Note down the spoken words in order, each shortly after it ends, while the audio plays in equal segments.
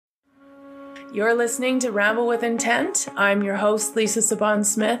You're listening to Ramble with Intent. I'm your host, Lisa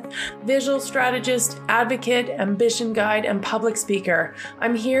Saban-Smith, visual strategist, advocate, ambition guide, and public speaker.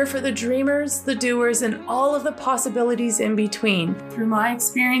 I'm here for the dreamers, the doers, and all of the possibilities in between. Through my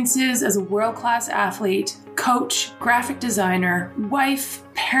experiences as a world-class athlete, coach, graphic designer, wife,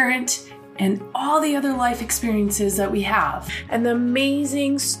 parent, and all the other life experiences that we have, and the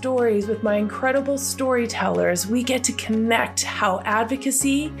amazing stories with my incredible storytellers, we get to connect how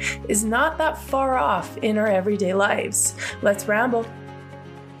advocacy is not that far off in our everyday lives. Let's ramble.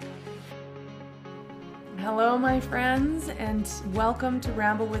 Hello, my friends, and welcome to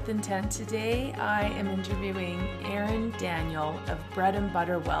Ramble with Intent. Today, I am interviewing Erin Daniel of Bread and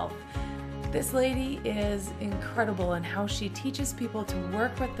Butter Wealth. This lady is incredible in how she teaches people to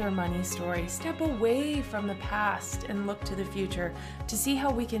work with their money story, step away from the past and look to the future to see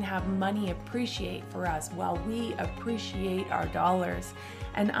how we can have money appreciate for us while we appreciate our dollars,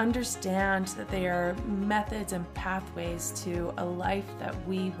 and understand that they are methods and pathways to a life that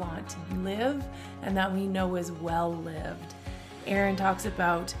we want to live and that we know is well lived. Erin talks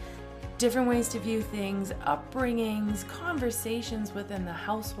about different ways to view things, upbringings, conversations within the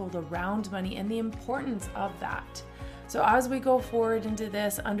household around money, and the importance of that. So as we go forward into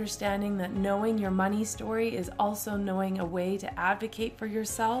this, understanding that knowing your money story is also knowing a way to advocate for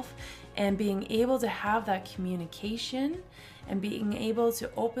yourself and being able to have that communication and being able to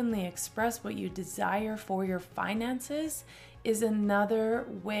openly express what you desire for your finances is another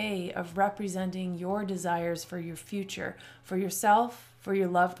way of representing your desires for your future, for yourself, for your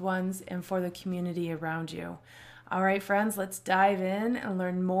loved ones, and for the community around you. All right, friends, let's dive in and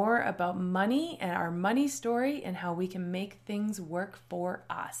learn more about money and our money story and how we can make things work for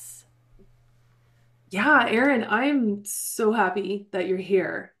us. Yeah, Erin, I'm so happy that you're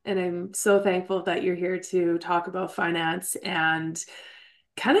here, and I'm so thankful that you're here to talk about finance and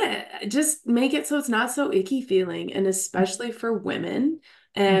kind of just make it so it's not so icky feeling, and especially for women.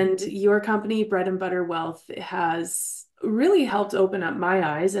 And your company, Bread and Butter Wealth, has really helped open up my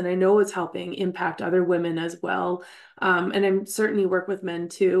eyes, and I know it's helping impact other women as well. And I'm certainly work with men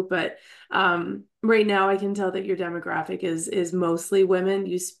too, but right now I can tell that your demographic is mostly women.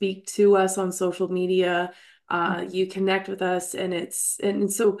 You speak to us on social media, you connect with us,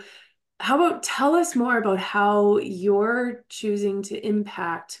 and so how about tell us more about how you're choosing to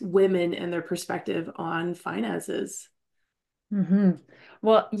impact women and their perspective on finances? hmm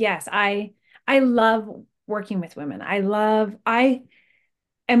Well, yes, I love working with women. I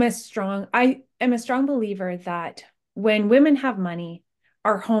am a strong believer that when women have money,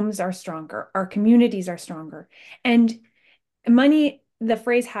 our homes are stronger, our communities are stronger. And money, the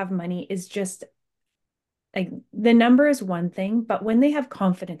phrase have money is just like the number is one thing, but when they have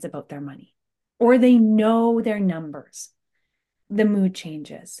confidence about their money or they know their numbers, the mood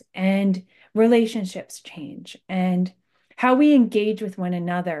changes and relationships change and how we engage with one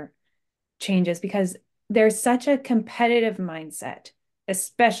another changes because there's such a competitive mindset,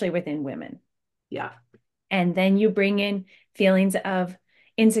 especially within women. Yeah. And then you bring in feelings of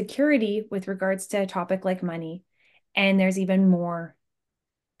insecurity with regards to a topic like money, and there's even more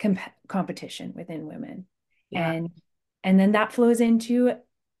competition within women. Yeah. And then that flows into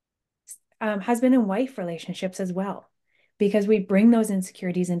husband and wife relationships as well, because we bring those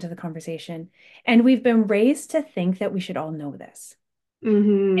insecurities into the conversation, and we've been raised to think that we should all know this.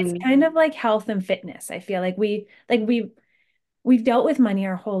 It's hmm kind of like health and fitness. I feel like we've dealt with money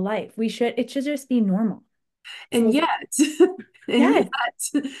our whole life. It should just be normal. And So yet, and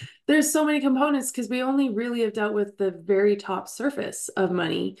yes, yet, there's so many components because we only really have dealt with the very top surface of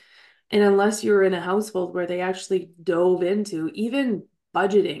money. And unless you're in a household where they actually dove into even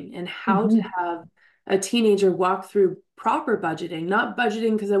budgeting and how to Mhm. have a teenager walk through proper budgeting, not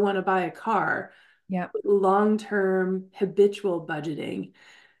budgeting because I want to buy a car, Yeah, but long-term habitual budgeting,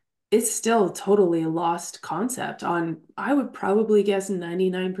 it's still totally a lost concept on, I would probably guess,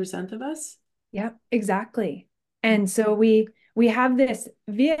 99% of us. yeah, exactly. And so we have this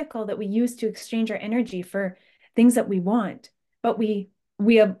vehicle that we use to exchange our energy for things that we want, but we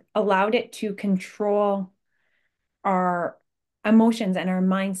have allowed it to control our emotions and our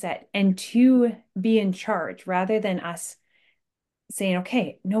mindset and to be in charge rather than us saying,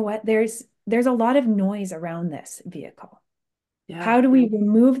 okay, you know what? There's a lot of noise around this vehicle. Yeah. How do we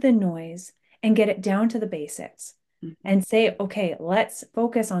remove the noise and get it down to the basics Mhm. and say, okay, let's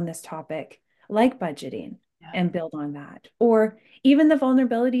focus on this topic like budgeting Yeah. and build on that? Or even the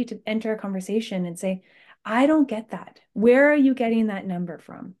vulnerability to enter a conversation and say, I don't get that. Where are you getting that number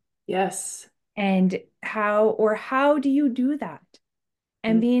from? Yes. And how do you do that?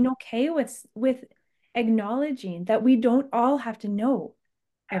 And Mm. being okay with acknowledging that we don't all have to know.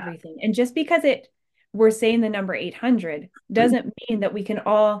 everything. And just because we're saying the number 800 doesn't mean that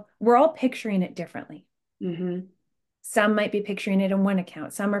we're all picturing it differently. Mm-hmm. Some might be picturing it in one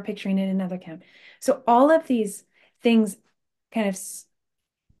account, some are picturing it in another account. So all of these things kind of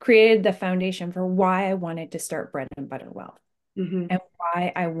created the foundation for why I wanted to start Bread and Butter Wealth, Mm-hmm. and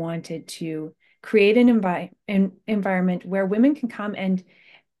why I wanted to create an environment where women can come and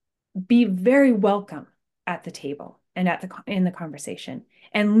be very welcome at the table and in the conversation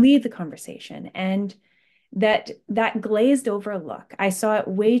and lead the conversation. And that glazed over look, I saw it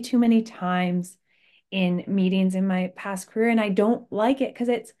way too many times in meetings in my past career, and I don't like it because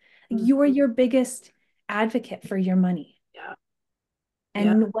it's you are your biggest advocate for your money. Yeah. Yeah.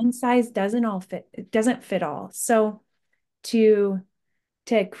 And one size doesn't fit all. So to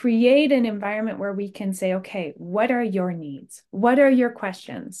create an environment where we can say, okay, what are your needs? What are your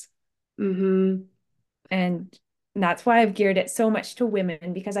questions? Mm-hmm. And that's why I've geared it so much to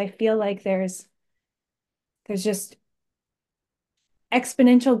women, because I feel like there's just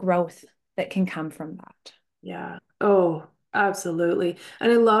exponential growth that can come from that. Yeah. Oh, absolutely.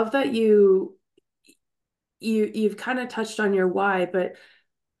 And I love that you've kind of touched on your why, but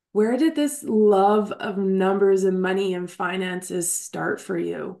where did this love of numbers and money and finances start for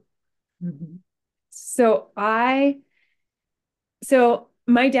you? Mhm. So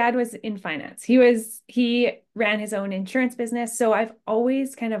my dad was in finance. He ran his own insurance business. So I've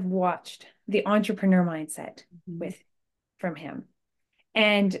always kind of watched the entrepreneur mindset Mhm. with from him.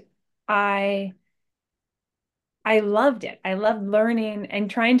 And I I loved it. I loved learning and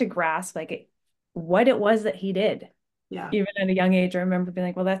trying to grasp what it was that he did. Yeah. Even at a young age, I remember being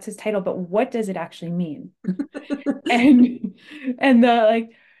like, well, that's his title, but what does it actually mean? And and the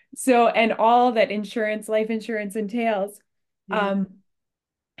like so and all that life insurance entails. Yeah. Um,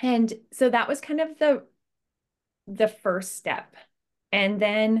 and so that was kind of the first step. And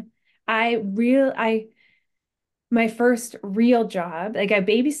then I my first real job, like I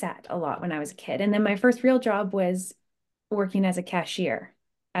babysat a lot when I was a kid. And then my first real job was working as a cashier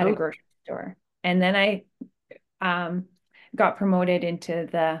at a Oh. grocery store. And then I um, got promoted into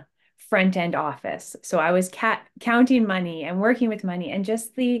the front end office. So I was counting money and working with money, and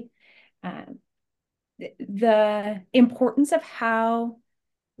just uh, the importance of how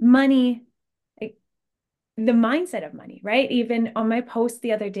money, like, the mindset of money, right? Even on my post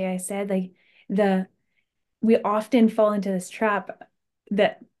the other day, I said the we often fall into this trap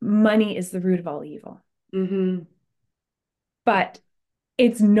that money is the root of all evil. Mm-hmm. But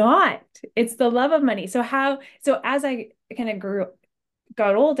it's not. It's the love of money. So as I kind of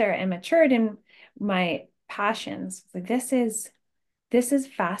got older and matured in my passions, like this is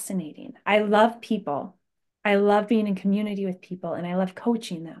fascinating. I love people. I love being in community with people, and I love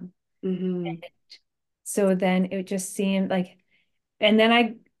coaching them. Mm-hmm. So then it just seemed like, and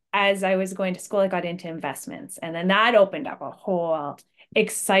then as I was going to school, I got into investments, and then that opened up a whole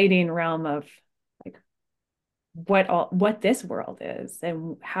exciting realm of like what this world is,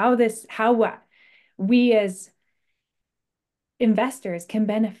 and how we as investors can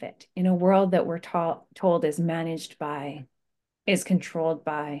benefit in a world that we're told is controlled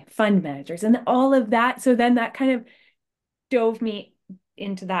by fund managers and all of that. So then that kind of dove me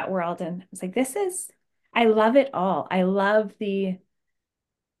into that world, and I was like, I love it all. I love the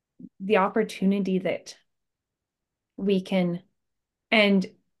opportunity that we can, and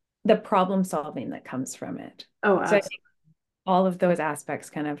the problem solving that comes from it. Oh, So I absolutely. think all of those aspects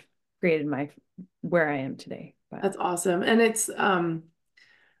kind of created where I am today. But That's awesome. And it's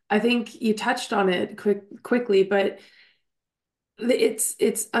I think you touched on it quickly, but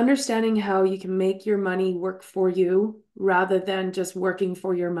it's understanding how you can make your money work for you rather than just working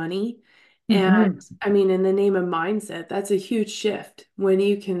for your money. And Mhm. I mean, in the name of mindset, that's a huge shift when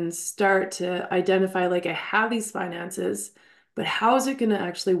you can start to identify, like, I have these finances, but how is it going to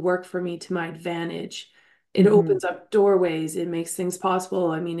actually work for me to my advantage? It Mhm. opens up doorways, it makes things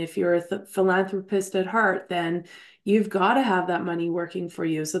possible. I mean, if you're a philanthropist at heart, then you've got to have that money working for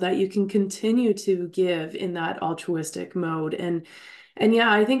you so that you can continue to give in that altruistic mode. And yeah,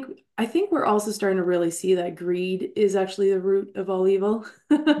 I think we're also starting to really see that greed is actually the root of all evil.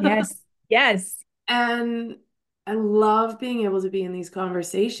 Yes. Yes. And I love being able to be in these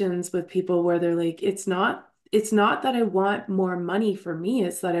conversations with people where they're like, it's not that I want more money for me,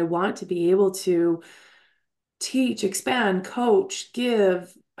 it's that I want to be able to teach, expand, coach,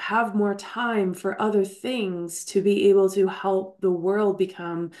 give, have more time for other things to be able to help the world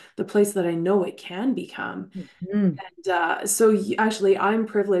become the place that I know it can become. Mhm. And so actually, I'm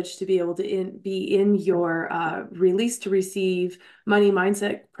privileged to be able to be in your Release to Receive Money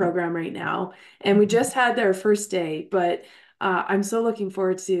Mindset program right now. And we just had their first day, but I'm so looking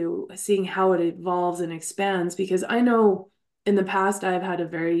forward to seeing how it evolves and expands because I know in the past I've had a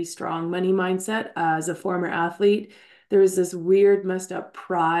very strong money mindset as a former athlete. There was this weird, messed up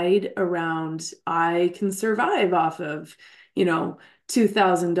pride around I can survive off of, you know,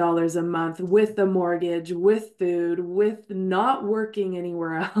 $2,000 a month with the mortgage, with food, with not working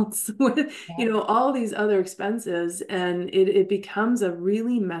anywhere else, with, Yeah. all these other expenses. And it becomes a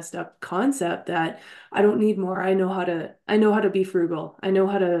really messed up concept that I don't need more. I know how to be frugal. I know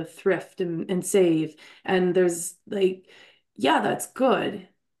how to thrift and save. And there's like, yeah, that's good.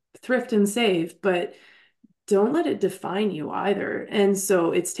 Thrift and save, but don't let it define you either. And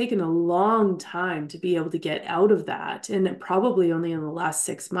so it's taken a long time to be able to get out of that. And probably only in the last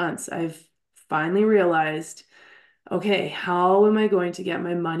 6 months, I've finally realized, okay, how am I going to get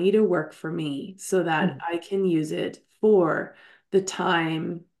my money to work for me so that Mm. I can use it for the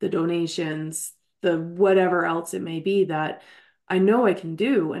time, the donations, the whatever else it may be that I know I can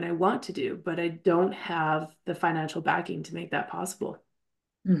do and I want to do, but I don't have the financial backing to make that possible.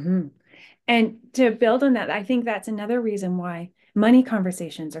 Hmm. And to build on that, I think that's another reason why money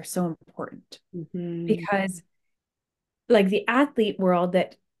conversations are so important Hmm. because, like the athlete world,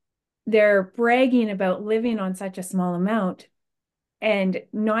 that they're bragging about living on such a small amount and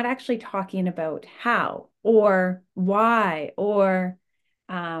not actually talking about how or why or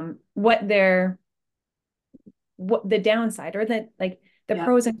what the downside or the Yeah.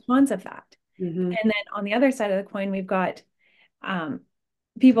 pros and cons of that. Hmm. And then on the other side of the coin, we've got um,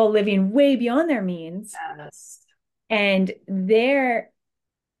 people living way beyond their means, Yes. and they're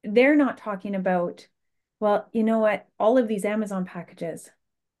not talking about, well, you know what, all of these Amazon packages,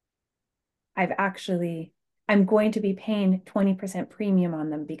 I've actually I'm going to be paying 20% premium on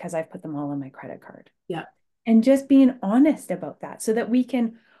them because I've put them all on my credit card. Yeah. And just being honest about that so that we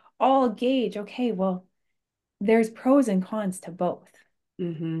can all gauge, okay, well, there's pros and cons to both.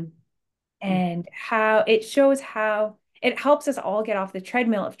 Hmm. And how it shows how it helps us all get off the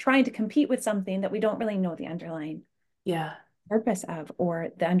treadmill of trying to compete with something that we don't really know the underlying Yeah. purpose of or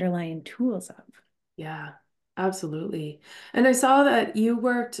the underlying tools of. Yeah. Absolutely. And I saw that you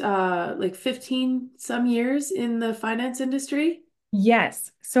worked like 15 some years in the finance industry. Yes.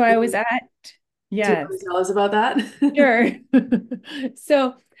 So I was Do at, you yes, want to tell us about that? sure.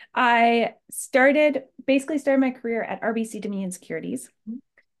 So I basically started my career at RBC Dominion Securities.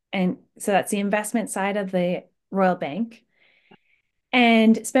 And so that's the investment side of the Royal Bank.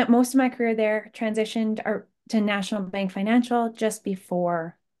 And spent most of my career there, to National Bank Financial just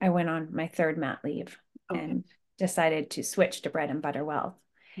before I went on my third mat leave Okay. and decided to switch to bread and butter wealth.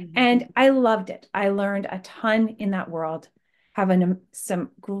 Mhm. And I loved it. I learned a ton in that world, having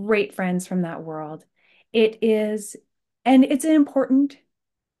some great friends from that world. It is, and it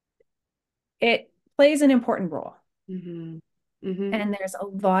plays an important role. Mhm. Mhm. And there's a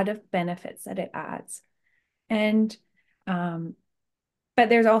lot of benefits that it adds. And um, but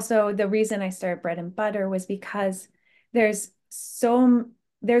there's also the reason I started bread and butter was because there's so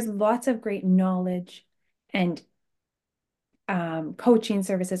there's lots of great knowledge and coaching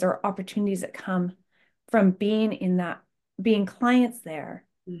services or opportunities that come from being clients there,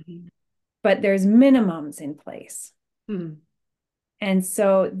 Mhm. but there's minimums in place. Mhm. And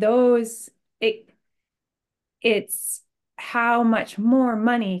so it it's how much more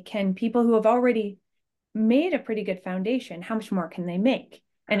money can people who have already made a pretty good foundation, how much more can they make?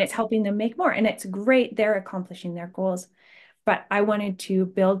 And it's helping them make more. And it's great they're accomplishing their goals. But I wanted to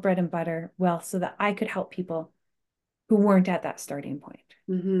build bread and butter wealth so that I could help people who weren't at that starting point,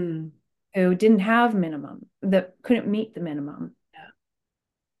 Mhm. who didn't have minimum, that couldn't meet the minimum. Yeah.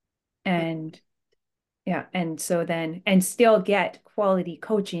 Yeah. And yeah, and so then, and still get quality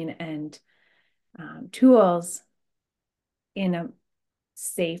coaching and tools in a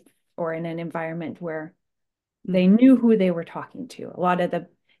safe or in an environment where they Mhm. knew who they were talking to. A lot of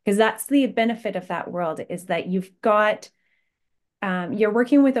because that's the benefit of that world is that you're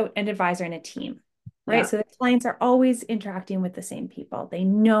working with an advisor and a team, right? Yeah. So the clients are always interacting with the same people. They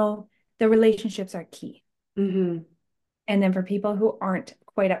know the relationships are key. Mhm. And then for people who aren't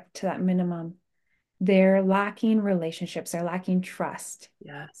quite up to that minimum, they're lacking relationships, they're lacking trust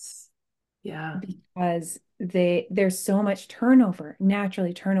Yes. Yeah. because there's so much turnover,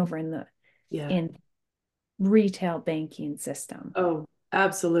 naturally turnover Yeah. in retail banking system. Oh,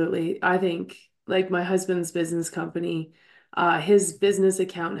 absolutely. I think like my husband's business company, his business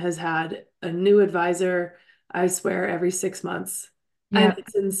account has had a new advisor, I swear, every 6 months. And Yeah.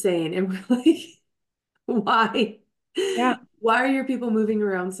 it's insane. And we're like, why? Yeah. Why are your people moving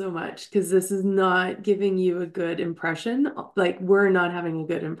around so much? Because this is not giving you a good impression. Like we're not having a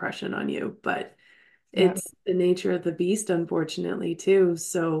good impression on you, but Yeah. It's the nature of the beast, unfortunately, too.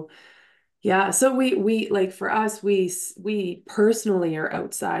 So yeah, so we like for us, we personally are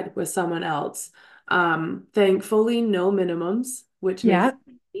outside with someone else. Thankfully, no minimums, which makes Yeah.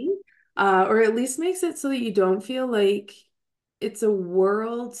 it easy, or at least makes it so that you don't feel like it's a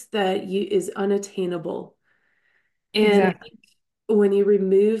world that you is unattainable. And I Exactly. think when you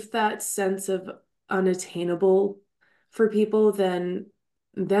remove that sense of unattainable for people, then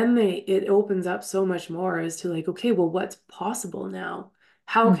it opens up so much more as to like, okay, well, what's possible now?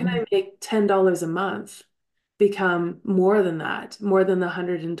 How can Hmm. I make $10 a month become more than that, more than the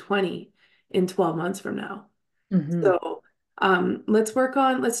 120 in 12 months from now? Hmm. So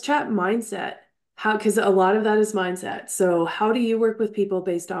let's chat mindset. How, because a lot of that is mindset. So how do you work with people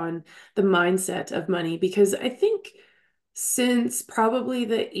based on the mindset of money? Because I think since probably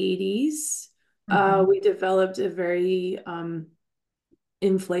the 80s, Hmm. we developed a very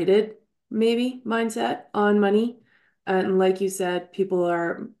inflated, maybe, mindset on money. And like you said, people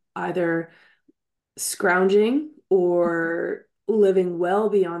are either scrounging or living well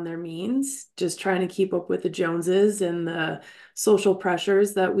beyond their means, just trying to keep up with the Joneses and the social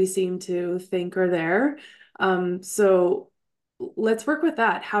pressures that we seem to think are there. So let's work with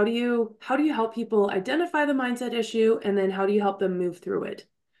that. How do you help people identify the mindset issue, and then how do you help them move through it?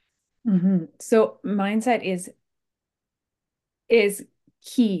 So mindset is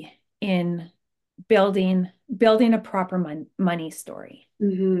key in building a proper money story.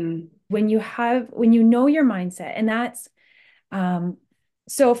 Hmm. When you know your mindset, and that's um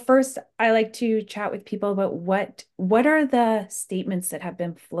so first I like to chat with people about what are the statements that have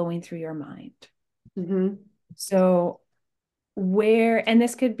been flowing through your mind. Hmm. So where, and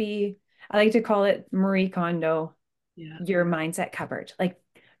this could be, I like to call it Marie Kondo, Yeah. your mindset cupboard. Like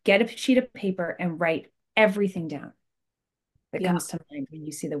get a sheet of paper and write everything down that Yeah. comes to mind when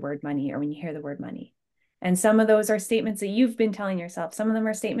you see the word money or when you hear the word money. And some of those are statements that you've been telling yourself. Some of them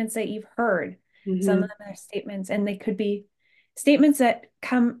are statements that you've heard. Some of Hmm. them are statements, and they could be statements that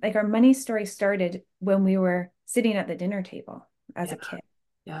come, like our money story started when we were sitting at the dinner table as Yeah. a kid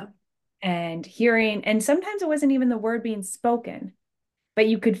Yeah. and hearing, and sometimes it wasn't even the word being spoken, but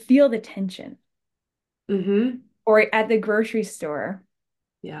you could feel the tension. Hmm. Or at the grocery store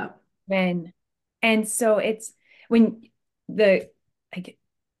Yeah. when, and so it's when the like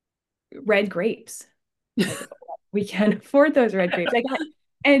red grapes. Like we can't afford those red grapes. Like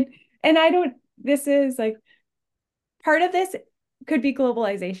and and I don't this is like part of this could be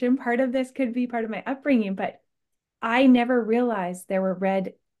globalization, part of this could be part of my upbringing, but I never realized there were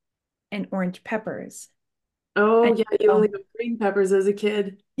red and orange peppers. Oh, And yeah, you only so, got green peppers as a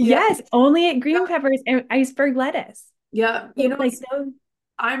kid. Yeah. yes, only at green Yeah. peppers and iceberg lettuce. Yeah. So like those,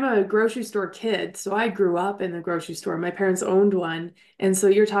 I'm a grocery store kid, so I grew up in the grocery store. My parents owned one. And so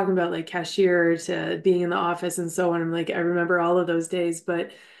you're talking about like cashier to being in the office and so on. I'm like, I remember all of those days.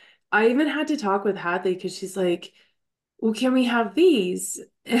 But I even had to talk with Hadley because she's like, well, can we have these?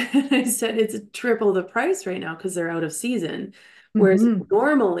 And I said, it's triple the price right now because they're out of season. Whereas mhm,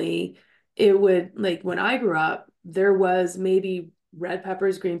 normally it would, like when I grew up, there was maybe red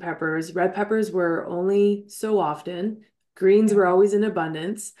peppers, green peppers. Red peppers were only so often, greens yeah, were always in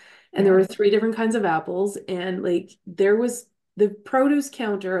abundance, and there yeah, were three different kinds of apples. And like there was the produce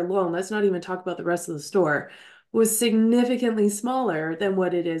counter alone, let's not even talk about the rest of the store, was significantly smaller than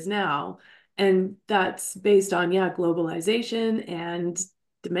what it is now. And that's based on, yeah, globalization and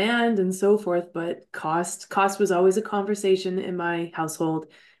demand and so forth. But cost was always a conversation in my household,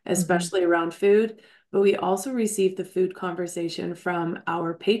 mhm, especially around food. But we also received the food conversation from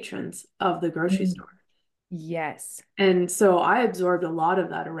our patrons of the grocery mm, store. yes, And so I absorbed a lot of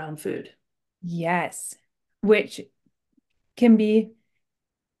that around food. yes, which can be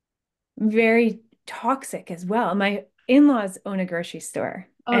very toxic as well. My in-laws own a grocery store.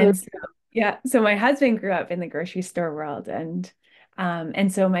 Oh, there And so, yeah, so my husband grew up in the grocery store world and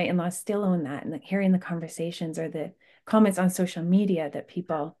so my in-laws still own that, and like hearing the conversations or the comments on social media that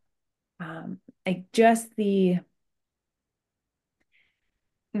people um like just the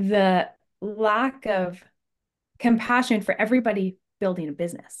lack of compassion for everybody building a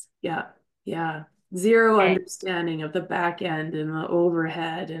business. yeah, yeah. Zero And understanding of the back end and the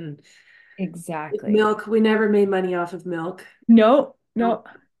overhead and exactly. milk. We never made money off of milk. No, No,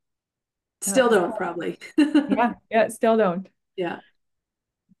 no, no, still don't probably. yeah, yeah, still don't. Yeah.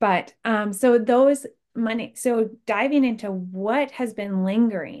 But so those money, so diving into what has been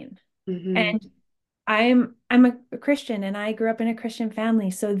lingering, Hmm. and I'm a Christian and I grew up in a Christian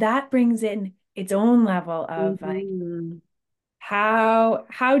family, so that brings in its own level of like Hmm.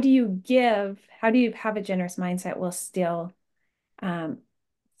 how do you give, how do you have a generous mindset while still um,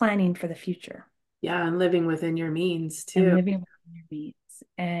 planning for the future? Yeah, and living within your means and too. living within your means,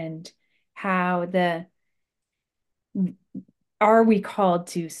 and how the are we called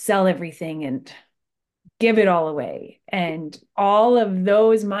to sell everything and give it all away, and all of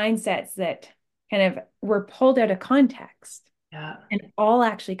those mindsets that kind of were pulled out of context Yeah. and all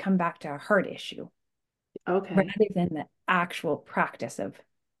actually come back to a heart issue Okay. rather than the actual practice of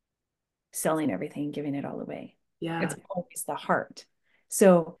selling everything, giving it all away. Yeah. It's always the heart.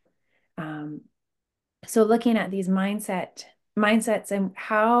 So, um, so looking at these mindsets and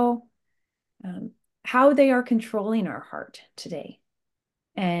um, how they are controlling our heart today,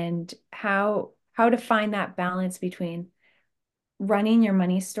 and how to find that balance between running your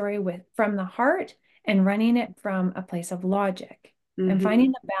money story with from the heart and running it from a place of logic, and Hmm.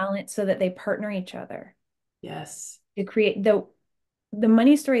 finding the balance so that they partner each other Yes. to create the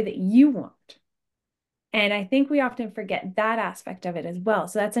money story that you want. And I think we often forget that aspect of it as well.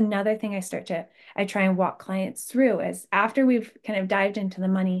 So that's another thing I try and walk clients through is after we've kind of dived into the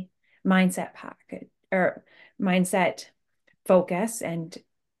money mindset package or mindset focus and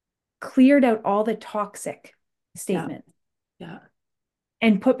cleared out all the toxic Yeah. statements Yeah.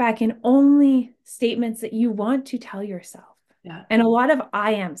 and put back in only statements that you want to tell yourself. Yeah. And a lot of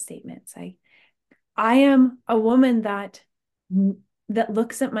I am statements. I am a woman that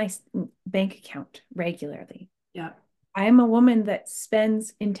looks at my bank account regularly. Yeah. I am a woman that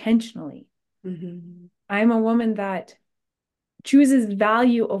spends intentionally. Hmm. I'm a woman that chooses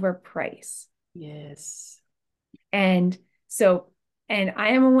value over price. Yes. And so, and I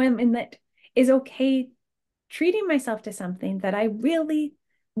am a woman that is okay treating myself to something that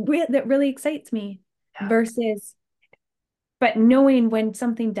that really excites me Yeah. versus, but knowing when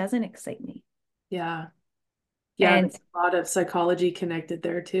something doesn't excite me. Yeah. Yeah. And There's a lot of psychology connected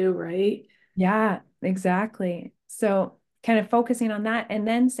there too, right? yeah, exactly. So kind of focusing on that and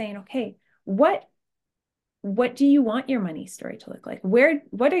then saying, okay, what what do you want your money story to look like?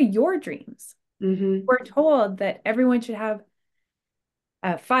 What are your dreams? Hmm. We're told that everyone should have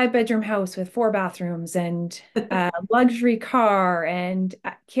a 5-bedroom house with 4 bathrooms and a luxury car and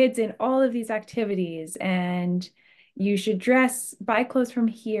kids in all of these activities. And you should buy clothes from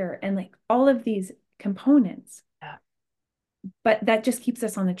here and like all of these components. Yeah. But that just keeps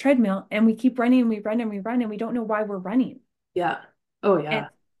us on the treadmill and we keep running and we run and we run and we don't know why we're running. Yeah. Oh, And yeah.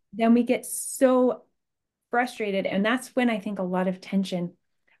 then we get so frustrated. And that's when I think a lot of tension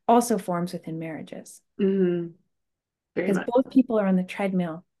also forms within marriages Hmm. Very because much. both people are on the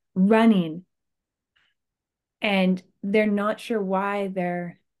treadmill running and they're not sure why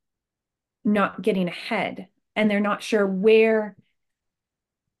they're not getting ahead and they're not sure where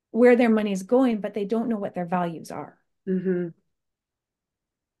their money is going, but they don't know what their values are. Hmm.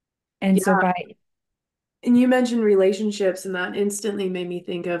 And so Yeah. by And you mentioned relationships, and that instantly made me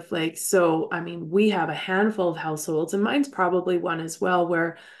think of like, so I mean, we have a handful of households, and mine's probably one as well,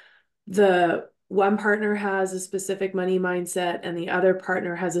 where the one partner has a specific money mindset and the other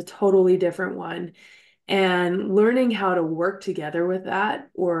partner has a totally different one. And learning how to work together with that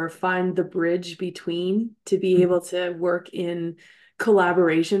or find the bridge between to be able to work in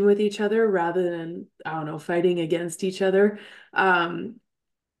collaboration with each other rather than, I don't know, fighting against each other. Um,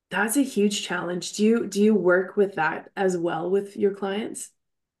 that's a huge challenge. Do you work with that as well with your clients?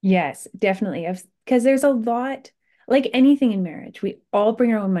 yes, definitely. Because there's a lot, like anything in marriage, we all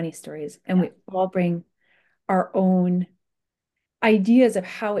bring our own money stories and Yeah. we all bring our own ideas of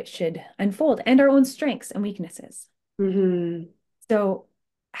how it should unfold and our own strengths and weaknesses. Hmm. So,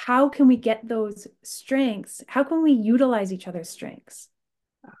 how can we get those strengths? How can we utilize each other's strengths?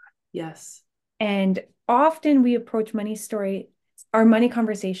 Yes. And often we approach our money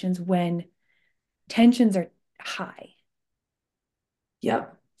conversations when tensions are high.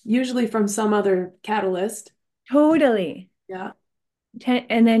 Yep. Usually from some other catalyst. Totally. Yeah.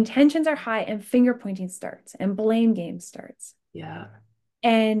 And then tensions are high and finger pointing starts and blame game starts. Yeah.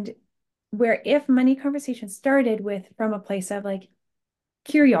 And where if money conversation started with from a place of like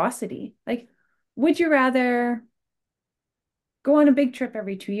curiosity, like, would you rather go on a big trip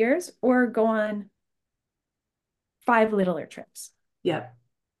every 2 years or go on 5 littler trips? Yep.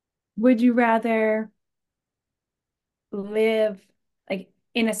 Would you rather live like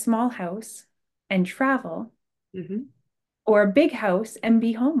in a small house and travel Hmm. or a big house and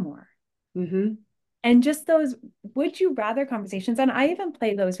be home more? Hmm. And just those would you rather conversations. And I even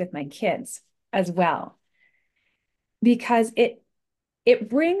play those with my kids as well, because it's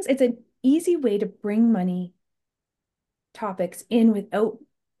an easy way to bring money topics in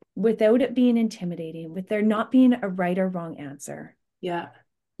without it being intimidating, with there not being a right or wrong answer. Yeah.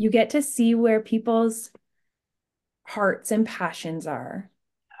 You get to see where people's hearts and passions are.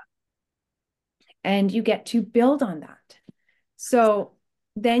 and you get to build on that. So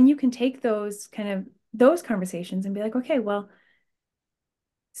then you can take those conversations and be like, okay, well,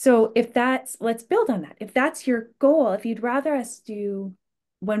 so if that's, let's build on that. If that's your goal, if you'd rather us do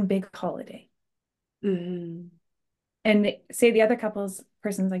one big holiday, Mm-hmm. and say the other couple's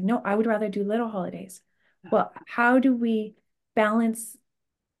person's like, no, I would rather do little holidays. Yeah. Well, how do we balance?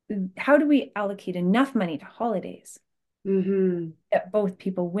 How do we allocate enough money to holidays Mm-hmm. that both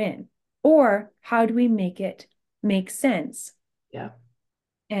people win? Or how do we make it make sense Yeah.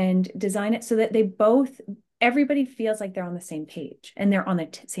 and design it so that they both, everybody feels like they're on the same page and they're on the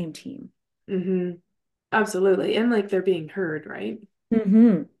same team? Mm-hmm. Absolutely. And like they're being heard, right?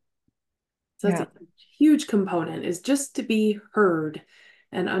 Mm-hmm. So that's Yeah. a huge component is just to be heard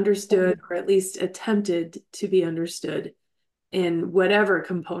and understood, or at least attempted to be understood in whatever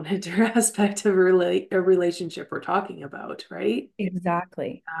component or aspect of a relationship we're talking about, right?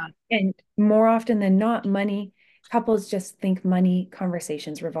 Exactly. And more often than not, couples just think money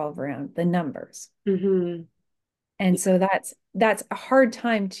conversations revolve around the numbers. Mm-hmm. And so that's a hard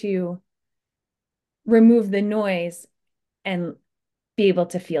time to remove the noise and be able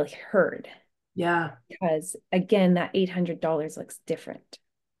to feel heard. Yeah, Because again, that $800 looks different.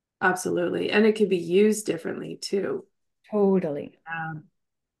 absolutely. And it can be used differently too. Totally. Um,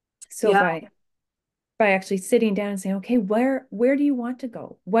 So yeah, by actually sitting down and saying, okay, where do you want to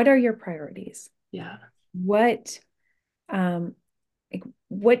go? What are your priorities? yeah. What um like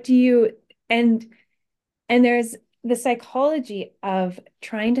what do you and there's the psychology of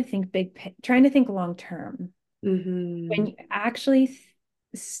trying to think long term. Mm-hmm. When you actually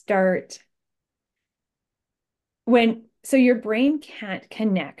start when so your brain can't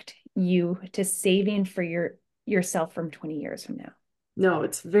connect you to saving for yourself from 20 years from now. No,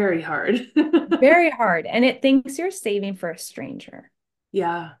 it's very hard. Very hard. And it thinks you're saving for a stranger.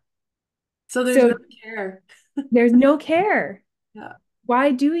 Yeah. So there's no So care. there's no care. Yeah. Why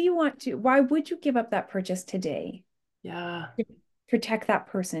would you give up that purchase today Yeah. to protect that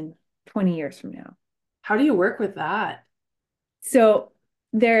person 20 years from now? How do you work with that? So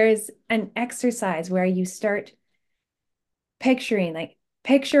there's an exercise where you start picturing, like,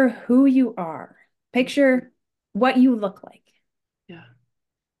 picture who you are, picture what you look like, Yeah.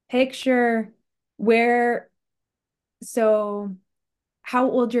 picture where, so how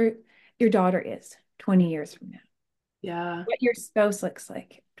old your daughter is 20 years from now, Yeah. what your spouse looks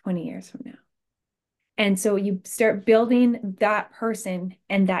like 20 years from now. And so you start building that person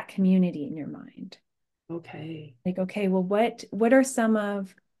and that community in your mind. Okay. Like, okay, well, what are some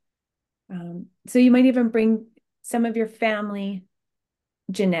of, so you might even bring some of your family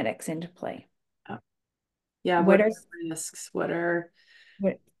genetics into play. Yeah. Yeah. What What are are, the risks? What are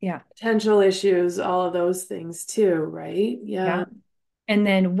yeah, potential issues? All of those things too, right? Yeah. yeah. And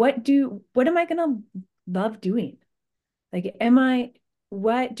then what am I gonna love doing? Like,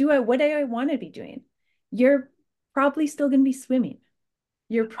 what do I want to be doing? You're probably still gonna be swimming.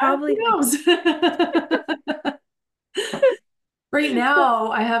 You're Who probably knows? Right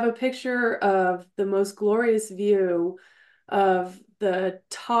now, I have a picture of the most glorious view of the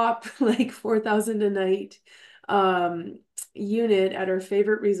top like 4,000 a night um, unit at our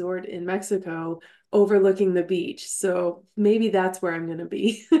favorite resort in Mexico overlooking the beach. So maybe that's where I'm going to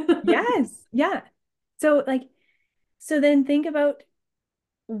be. yes, yeah. So so then think about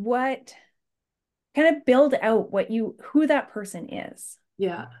what kind of build out who that person is.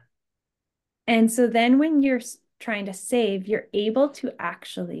 Yeah, And so then when you're trying to save, you're able to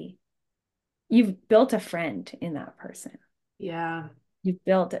actually, you've built a friend in that person. yeah, You've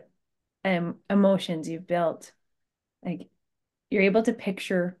built emotions, you've built, like, you're able to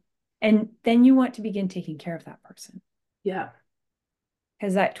picture, and then you want to begin taking care of that person. yeah.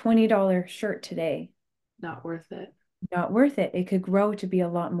 Because that $20 shirt today, Not worth it. not worth it. It could grow to be a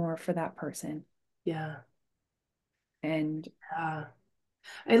lot more for that person. Yeah. And Yeah.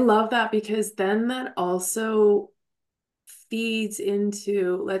 I love that because then that also feeds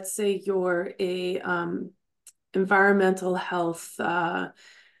into, let's say you're a environmental health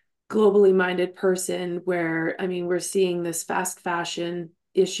globally minded person where I mean we're seeing this fast fashion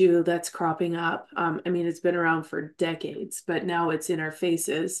issue that's cropping up. I mean it's been around for decades, but now it's in our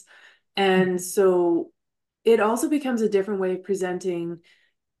faces. And so it also becomes a different way of presenting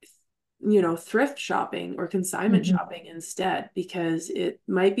thrift shopping or consignment Mhm. shopping instead, because it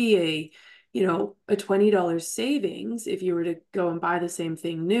might be a $20 savings if you were to go and buy the same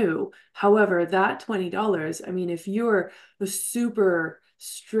thing new. However, that $20, I mean, if you're a super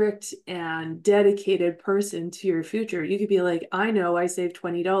strict and dedicated person to your future, you could be like, I know I saved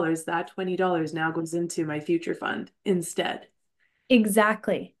 $20. That $20 now goes into my future fund instead.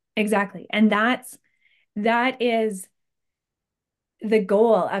 Exactly. Exactly. And that is the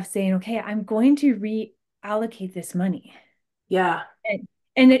goal of saying, okay, I'm going to reallocate this money. Yeah.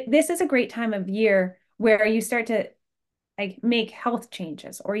 This is a great time of year where you start to like make health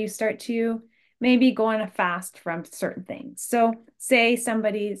changes, or you start to maybe go on a fast from certain things. So say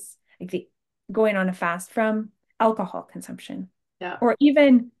somebody's like going on a fast from alcohol consumption, Yeah. or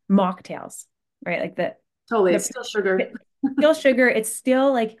even mocktails, right? Like Totally. the It's still sugar. still sugar, it's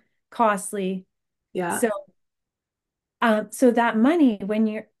still like costly. Yeah. So so that money,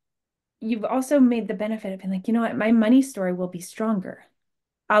 when you've also made the benefit of being like, you know what, my money story will be stronger.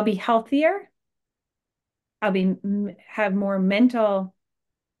 I'll be healthier. I'll be have more mental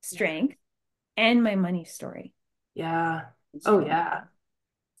Yeah. strength, and my money story Yeah. is Oh, strong. yeah.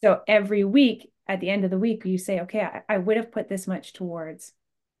 So every week, at the end of the week, you say, okay, I would have put this much towards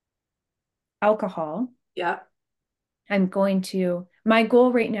alcohol. Yeah. My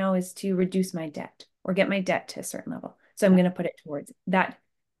goal right now is to reduce my debt or get my debt to a certain level. So I'm Yeah. going to put it towards that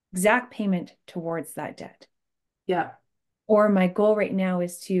exact payment towards that debt. Yeah. Or my goal right now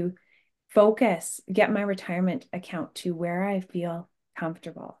is to get my retirement account to where I feel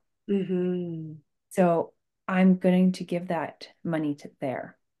comfortable. Mm-hmm. So I'm going to give that money to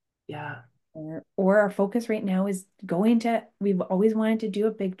there. Yeah. Or our focus right now is we've always wanted to do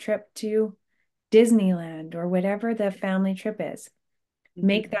a big trip to Disneyland or whatever the family trip is.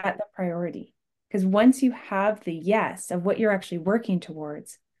 Make Mm-hmm. that the priority. Because once you have the yes of what you're actually working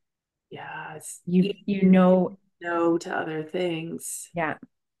towards, Yeah. It's you easier to know, no to other things. yeah.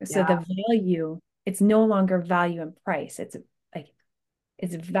 So Yeah. the value, it's no longer value and price. Like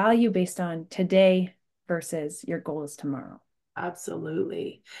it's value based on today versus your goal is tomorrow.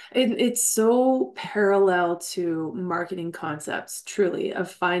 Absolutely. It's so parallel to marketing concepts, truly,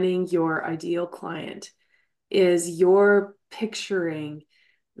 of finding your ideal client is you're picturing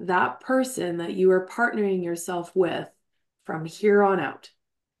that person that you are partnering yourself with from here on out.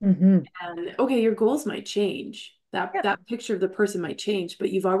 Mm-hmm. And okay, your goals might change. That Yeah, that picture of the person might change, but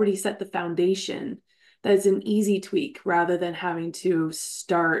you've already set the foundation. That's an easy tweak rather than having to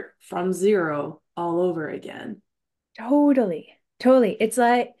start from zero all over again. totally. Totally. It's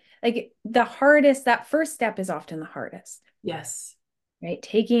like that first step is often the hardest, Yes. right?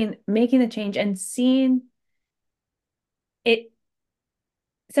 Making the change and seeing it.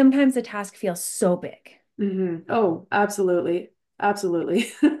 Sometimes the task feels so big. Oh, absolutely.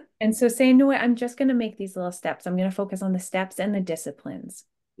 Absolutely. And so saying, no, I'm just going to make these little steps. I'm going to focus on the steps and the disciplines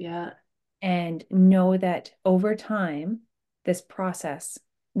Yeah. and know that over time, the process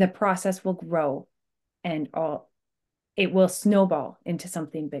will grow and it will snowball into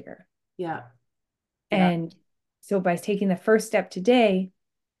something bigger. Yeah. Yeah. And so by taking the first step today,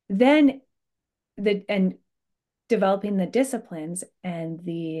 then and developing the disciplines and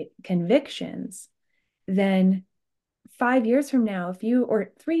the convictions, then 5 years from now,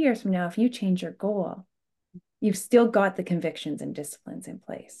 or 3 years from now, if you change your goal, you've still got the convictions and disciplines in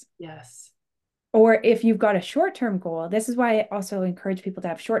place. Yes. Or if you've got a short-term goal, this is why I also encourage people to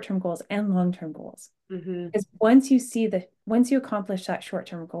have short-term goals and long-term goals. hmm Because once you accomplish that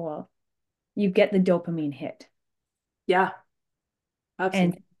short-term goal, you get the dopamine hit Yeah. and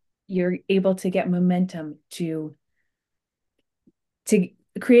Absolutely. you're able to get momentum to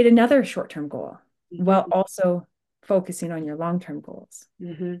create another short-term goal while hmm also focusing on your long-term goals.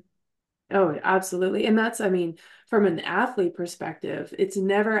 hmm Oh, absolutely. And that's, I mean, from an athlete perspective, it's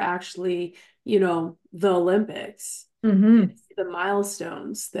never actually, the Olympics. Mm-hmm. It's the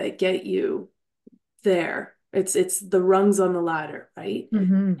milestones that get you there. It's the rungs on the ladder, right?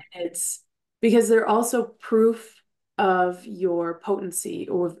 Mm-hmm. It's because they're also proof of your potency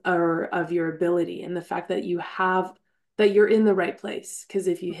or of your ability and the fact that you're in the right place. Because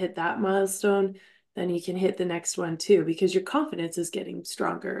if you hit that milestone, then you can hit the next one too, because your confidence is getting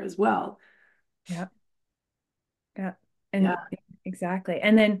stronger as well. Yeah. Yeah. And Yeah. exactly.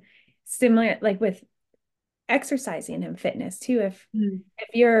 And then similar, like with exercising and fitness too, Mm.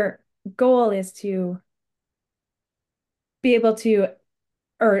 if your goal is to be able to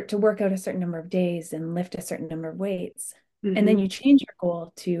or to work out a certain number of days and lift a certain number of weights, and then hmm you change your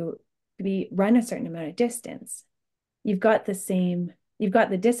goal to be run a certain amount of distance, you've got the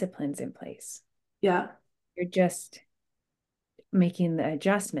disciplines in place. Yeah. You're just making the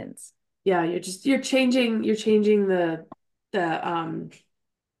adjustments. Yeah. You're changing the oh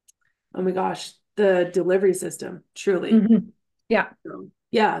my gosh, the delivery system, truly. Mhm. Yeah. So,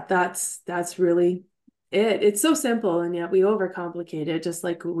 yeah, that's really it. It's so simple, and yet we overcomplicate it, just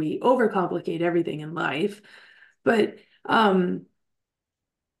like we overcomplicate everything in life. But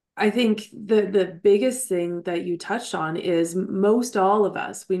I think the biggest thing that you touched on is most all of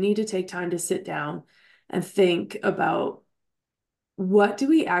us, we need to take time to sit down and think about what do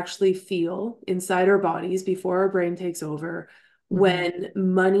we actually feel inside our bodies before our brain takes over Mhm. when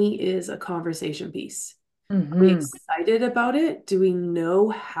money is a conversation piece. Are we Mhm. excited about it? Do we know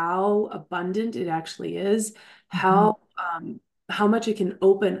how abundant it actually is? Mhm. How much it can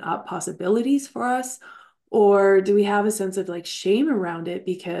open up possibilities for us? Or do we have a sense of like shame around it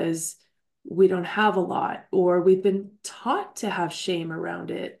because we don't have a lot, or we've been taught to have shame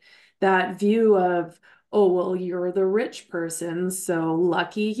around it? That view of, oh, well, you're the rich person, so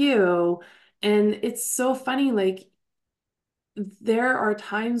lucky you. And it's so funny, like there are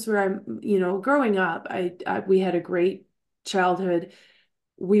times where growing up, we had a great childhood.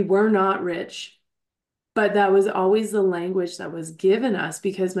 We were not rich, but that was always the language that was given us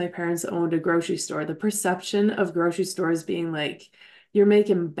because my parents owned a grocery store. The perception of grocery stores being like you're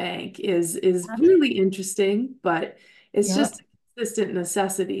making bank is really interesting, but it's Yep. just a consistent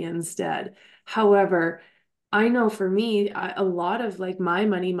necessity instead. However, I know for me, a lot of like my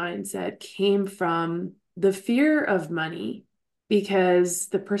money mindset came from the fear of money because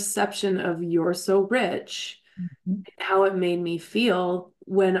the perception of you're so rich, Mhm. how it made me feel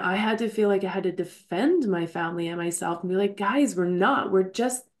when I had to feel like I had to defend my family and myself and be like, guys, we're not, we're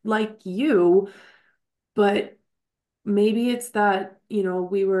just like you. But maybe it's that,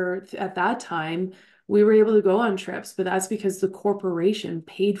 we were at that time, we were able to go on trips, but that's because the corporation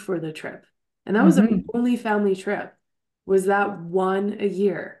paid for the trip. And that was the Mhm. only family trip, was that one a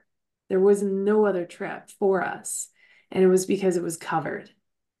year. There was no other trip for us. And it was because it was covered.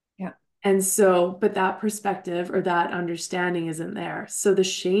 Yeah. And so, but that perspective or that understanding isn't there. So the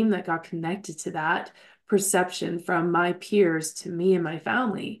shame that got connected to that perception from my peers to me and my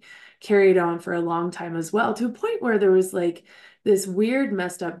family carried on for a long time as well, to a point where there was like this weird,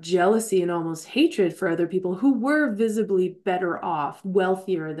 messed up jealousy and almost hatred for other people who were visibly better off,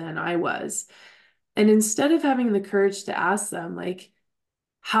 wealthier than I was. And instead of having the courage to ask them, like,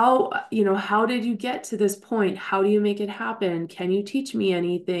 how did you get to this point? How do you make it happen? Can you teach me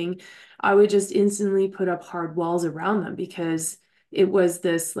anything? I would just instantly put up hard walls around them because it was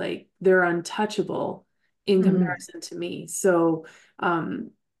this like they're untouchable in Mhm. comparison to me. So um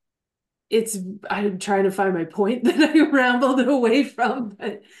it's I'm trying to find my point that I rambled away from,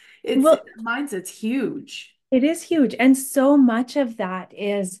 but it's Well, mindset's huge. it is huge. And so much of that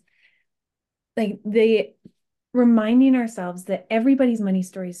is like the reminding ourselves that everybody's money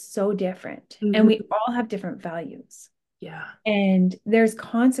story is so different and we Mhm. all have different values. Yeah. And there's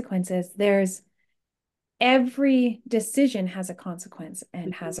consequences. There's every decision has a consequence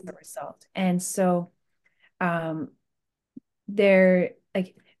and has a Mhm. result. And so um there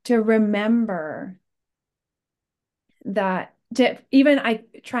like to remember that to even I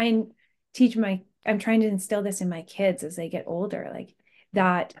try and teach my I'm trying to instill this in my kids as they get older, like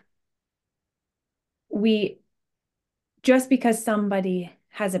Yeah. that we just because somebody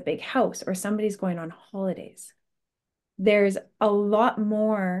has a big house or somebody's going on holidays, there's a lot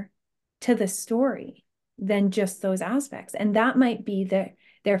more to the story than just those aspects. And that might be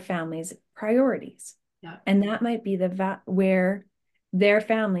their family's priorities. Yeah. And that might be where their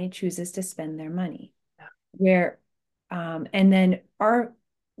family chooses to spend their money. Yeah. Where and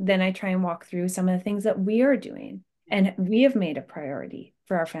then I try and walk through some of the things that we are doing Yeah. and we have made a priority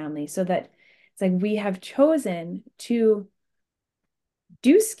for our family so that it's like we have chosen to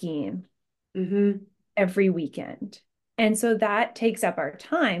do skiing Hmm. every weekend. And so that takes up our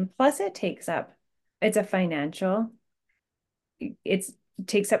time. Plus it's a financial, it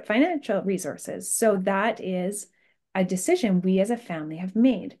takes up financial resources. So that is a decision we as a family have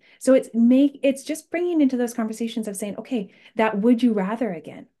made. So it's just bringing into those conversations of saying, okay, that would you rather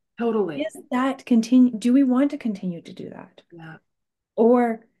again? Totally. Do we want to continue to do that? Yeah.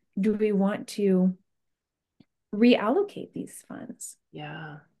 Or do we want to reallocate these funds?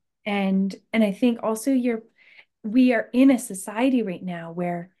 Yeah. And I think also we are in a society right now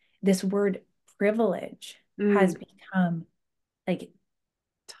where this word privilege has Mm. become like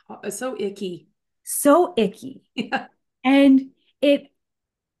So icky. so icky. Yeah. And it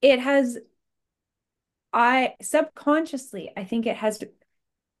it has I subconsciously I think it has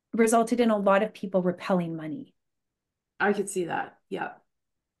resulted in a lot of people repelling money I could see that. Yeah.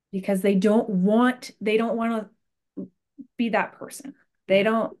 because they don't want to be that person. They Yeah.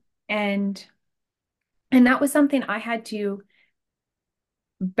 don't and and that was something I had to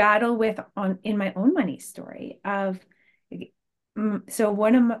battle with on in my own money story of so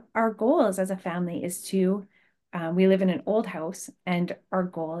one of our goals as a family is to we live in an old house and our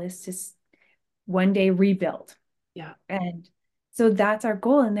goal is to one day rebuild Yeah. and So that's our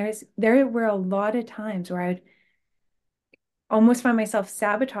goal. And there were a lot of times where I would almost find myself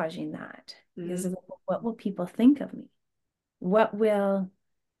sabotaging that because Mm, of what will people think of me? What will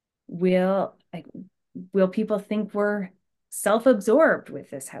like will people think we're self-absorbed with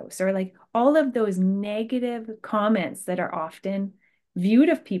this house? Or like all of those negative comments that are often viewed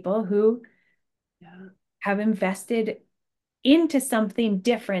of people who yeah. have invested into something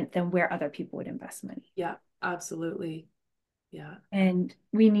different than where other people would invest money. Yeah, absolutely. Yeah. And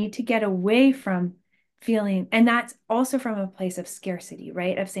we need to get away from feeling, and that's also from a place of scarcity,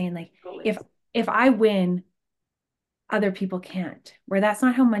 right? Of saying like, if Totally. if I win, other people can't, where that's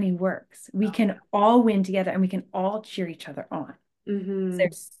not how money works. We Oh, can all win together and we can all cheer each other on. mm-hmm.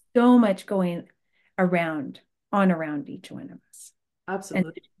 There's so much going around around each one of us. And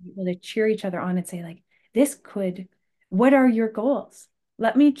Absolutely. able to cheer each other on and say, like, what are your goals?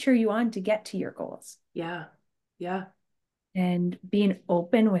 Let me cheer you on to get to your goals. Yeah. Yeah. And being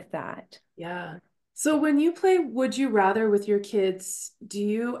open with that. Yeah. So when you play Would You Rather with your kids, do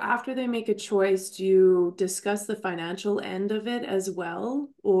you, after they make a choice, do you discuss the financial end of it as well?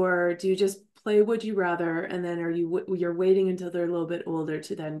 Or do you just play Would You Rather and then you're waiting until they're a little bit older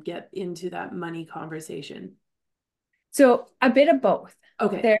to then get into that money conversation? So a bit of both.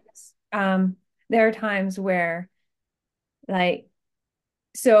 Okay. There are times where like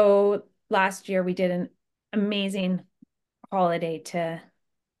so last year we did an amazing holiday to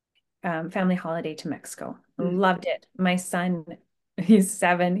family holiday to Mexico. Mm. Loved it. My son, he's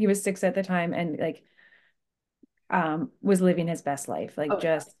 7, he was 6 at the time, and like was living his best life. Like Oh,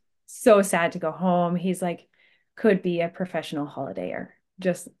 yeah. just so sad to go home. He's like could be a professional holidayer.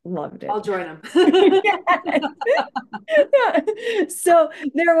 Just loved I'll it. join them. Yes. Yeah. So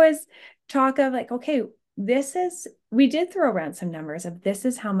there was talk of like, okay, we did throw around some numbers of this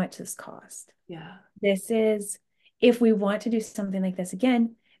is how much this cost. Yeah. This is, if we want to do something like this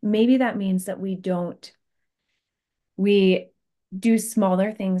again, maybe that means that we do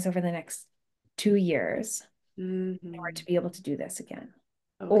smaller things over the next 2 years in order Hmm. to be able to do this again.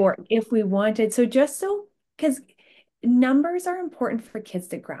 Okay. Or if we wanted, so just so, because numbers are important for kids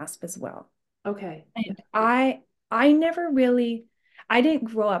to grasp as well. Okay. Yeah. And I never really, I didn't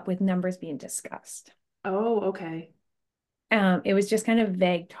grow up with numbers being discussed. Oh, okay. It was just kind of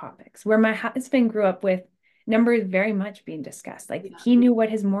vague topics where my husband grew up with numbers very much being discussed. Like Yeah. he knew what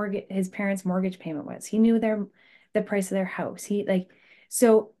his parents' mortgage payment was. He knew the price of their house.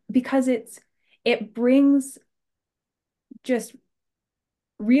 So because it brings just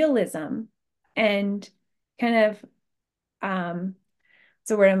realism and kind of it's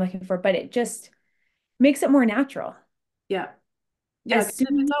the word I'm looking for, but it just makes it more natural. Yeah. Yeah, As because if it's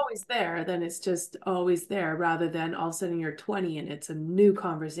soon always there, then it's just always there rather than all of a sudden you're 20 and it's a new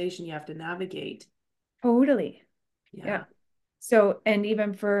conversation you have to navigate. Totally. Yeah. Yeah. So, and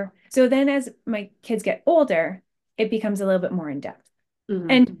even so then as my kids get older, it becomes a little bit more in depth. Hmm.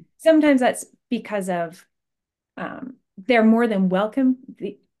 And sometimes that's because of they're more than welcome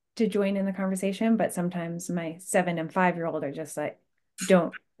to join in the conversation, but sometimes my 7 and 5-year-old are just like,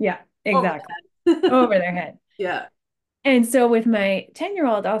 don't, yeah, Over exactly, that. over their head. Yeah. And so with my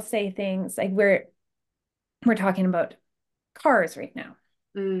 10-year-old, I'll say things like we're talking about cars right now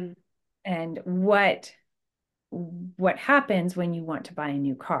Mm, and what happens when you want to buy a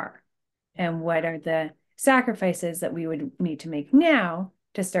new car yeah. and what are the sacrifices that we would need to make now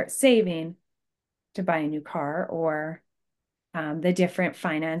to start saving to buy a new car or the different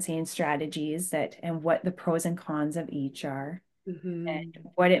financing strategies and what the pros and cons of each are Hmm. and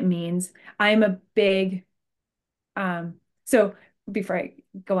what it means. I'm a big so before I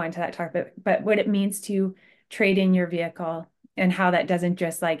go on to that topic, but what it means to trade in your vehicle and how that doesn't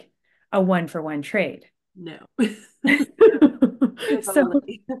just like a 1-for-1 trade. No. So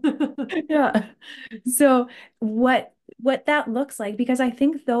Totally. yeah. So what that looks like, because I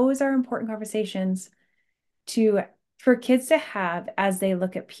think those are important conversations to for kids to have as they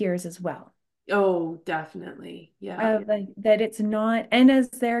look at peers as well. Oh, definitely. Yeah. Of like that it's not, and as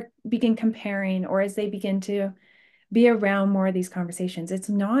they're begin comparing or as they begin to be around more of these conversations, it's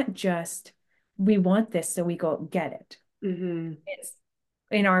not just we want this, so we go get it. Hmm. It's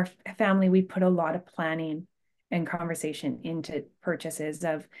in our family, we put a lot of planning and conversation into purchases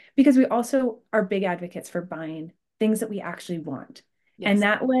of because we also are big advocates for buying things that we actually want. And Yes.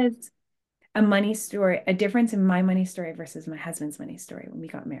 that was a money story, a difference in my money story versus my husband's money story when we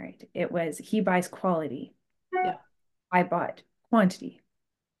got married. It was he buys quality, Yeah. I bought quantity.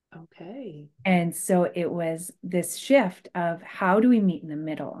 Okay. And so it was this shift of how do we meet in the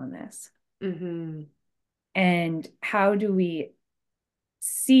middle on this? Hmm. And how do we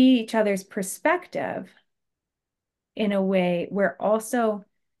see each other's perspective in a way, we're also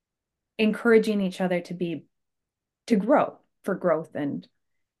encouraging each other to grow for growth and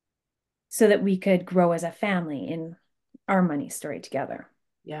so that we could grow as a family in our money story together.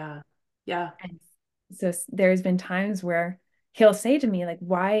 Yeah. Yeah. And so there's been times where he'll say to me, like,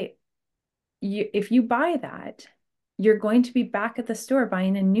 why if you buy that, you're going to be back at the store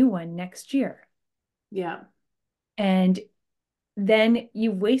buying a new one next year. Yeah. And then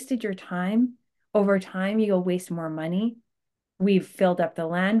you've wasted your time. Over time, you'll waste more money. We've filled up the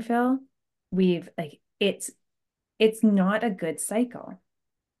landfill. We've like it's not a good cycle.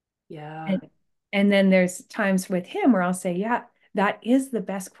 Yeah. And and then there's times with him where I'll say, yeah, that is the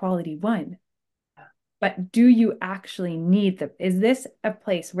best quality one. But do you actually need is this a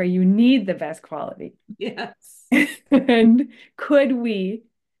place where you need the best quality? Yes. And could we,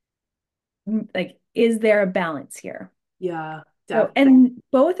 like, is there a balance here? Yeah. So, Definitely. and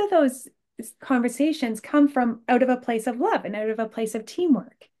both of those conversations come from out of a place of love and out of a place of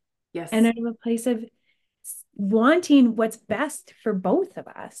teamwork and Yes. out of a place of wanting what's best for both of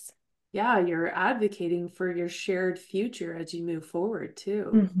us. Yeah. You're advocating for your shared future as you move forward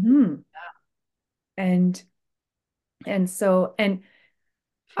too. Mhm. And and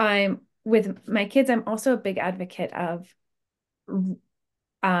I'm with my kids, I'm also a big advocate of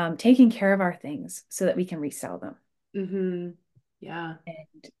taking care of our things so that we can resell them. Mm-hmm. Yeah.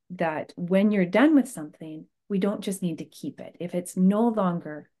 And that when you're done with something, we don't just need to keep it. If it's no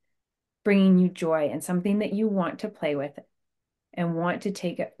longer bringing you joy and something that you want to play with and want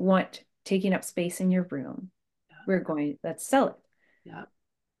taking up space in your room, let's sell it. Yeah.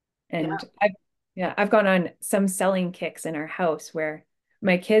 Yeah. And I've gone on some selling kicks in our house where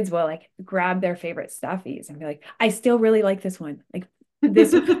my kids will like grab their favorite stuffies and be like, I still really like this one. Like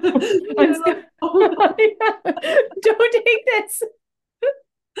this I'm still don't take this.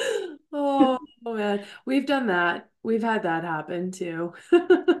 Oh man, we've done that. We've had that happen too.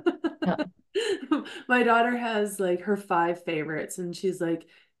 Yeah. My daughter has like her five favorites, and she's like,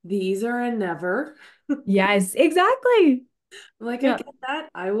 "These are a never." Yes, exactly. Like, I Yeah. get that.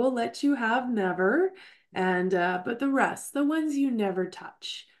 I will let you have never. And but the rest, the ones you never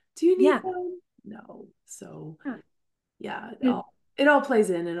touch, do you need Yeah. them? No. So yeah, Yeah. it all plays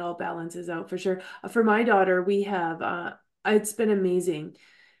in, it all balances out for sure. For my daughter, we have it's been amazing.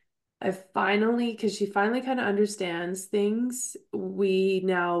 I finally, because she finally kind of understands things, we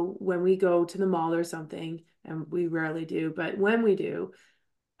now, when we go to the mall or something, and we rarely do, but when we do,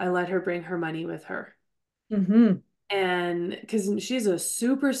 I let her bring her money with her. Hmm. And because she's a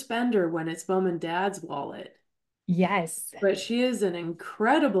super spender when it's mom and dad's wallet, Yes. but she is an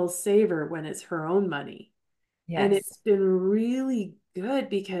incredible saver when it's her own money. And Yes. it's been really good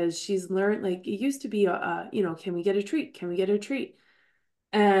because she's learned, like, it used to be, can we get a treat? Can we get a treat?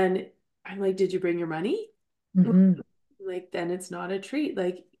 And I'm like, did you bring your money? Hmm. Like, then it's not a treat.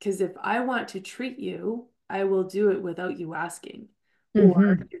 Like, because if I want to treat you, I will do it without you asking,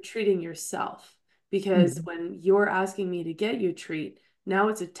 or Hmm. you're treating yourself. Because Hmm. when you're asking me to get you a treat, now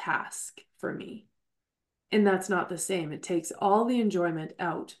it's a task for me. And that's not the same. It takes all the enjoyment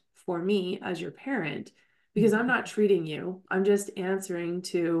out for me as your parent because I'm not treating you. I'm just answering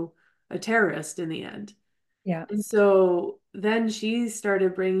to a terrorist in the end. Yeah. And so then she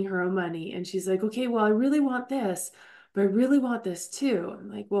started bringing her own money and she's like, okay, well, I really want this, but I really want this too. I'm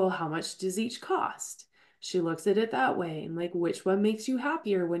like, well, how much does each cost? She looks at it that way and like, which one makes you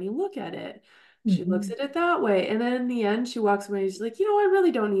happier when you look at it? She looks Hmm. at it that way. And then in the end, she walks away and she's like, I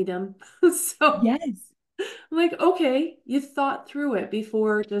really don't need them. So Yes. I'm like, okay, you thought through it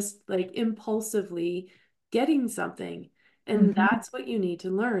before just like impulsively getting something. And Hmm. that's what you need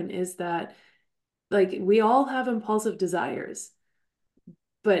to learn is that like we all have impulsive desires,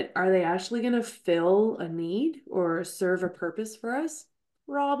 but are they actually going to fill a need or serve a purpose for us?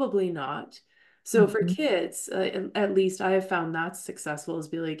 Probably not. So for Hmm. kids, at least I have found that's successful is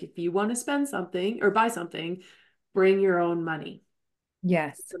be like, if you want to spend something or buy something, bring your own money. It's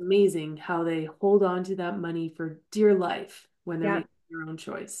Yes. amazing how they hold on to that money for dear life when they're Yeah. making their own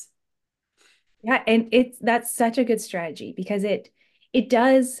choice. Yeah. And that's such a good strategy because it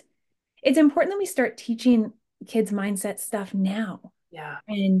does, it's important that we start teaching kids mindset stuff now Yeah.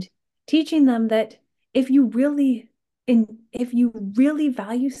 and teaching them that if you really if you really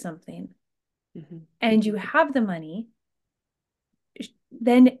value something Mhm. and you have the money,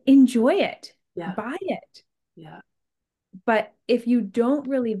 then enjoy it, Yeah. buy it. Yeah. But if you don't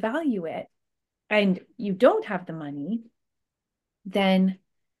really value it and you don't have the money, then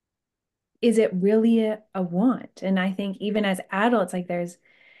is it really a want? And I think even as adults, like there's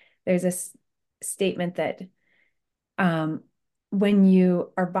a statement that um, when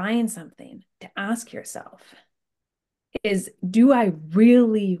you are buying something, to ask yourself, is, do I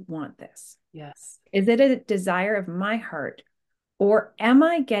really want this? Yes. Is it a desire of my heart? Or am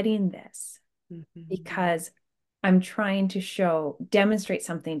I getting this Mhm. because I'm trying to demonstrate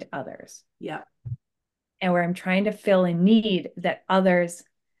something to others, Yeah. and where I'm trying to fill a need that others,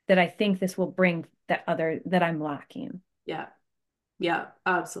 that I think this will bring, that I'm lacking. Yeah. Yeah.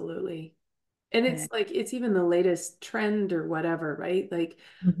 Absolutely. And it's And like, it's even the latest trend or whatever, right? Like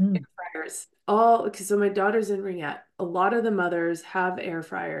air Mhm. fryers. All, because so my daughter's in Ringette. A lot of the mothers have air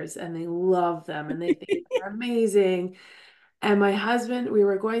fryers and they love them and they think they're amazing. And my husband, we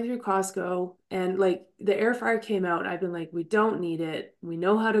were going through Costco and like the air fryer came out. I've been like, we don't need it. We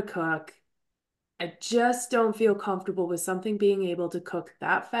know how to cook. I just don't feel comfortable with something being able to cook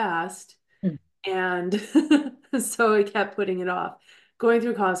that fast. Mm. And so I kept putting it off. Going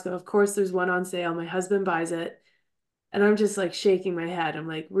through Costco, of course, there's one on sale. My husband buys it. And I'm just like shaking my head. I'm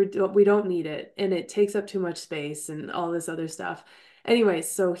like, we don't need it. And it takes up too much space and all this other stuff. Anyway,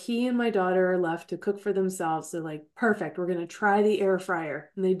 so he and my daughter are left to cook for themselves. They're like, perfect. We're going to try the air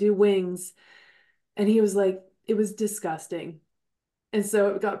fryer. And they do wings. And he was like, it was disgusting. And so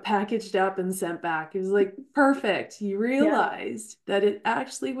it got packaged up and sent back. It was like, perfect. You Yeah. realized that it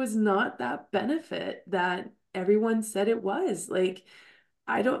actually was not that benefit that everyone said it was. Like,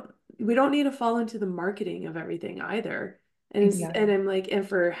 I don't, we don't need to fall into the marketing of everything either. And Exactly. I'm like, and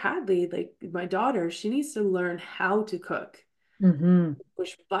for Hadley, like my daughter, she needs to learn how to cook, Hmm.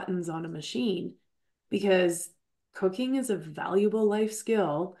 push buttons on a machine because cooking is a valuable life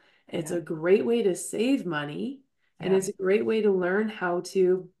skill. It's Yeah. a great way to save money and Yeah. it's a great way to learn how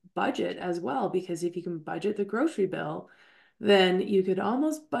to budget as well. Because if you can budget the grocery bill, then you could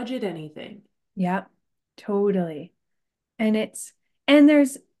almost budget anything. Yeah. Totally. And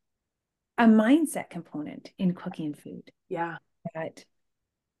there's a mindset component in cooking food, Yeah. that,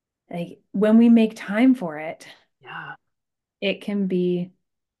 like, when we make time for it, Yeah. it can be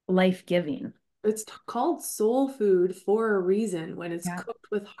life-giving. It's called soul food for a reason when it's Yeah. cooked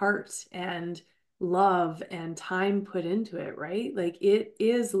with heart and love and time put into it, right? Like it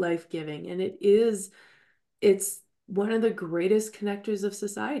is life-giving and it's one of the greatest connectors of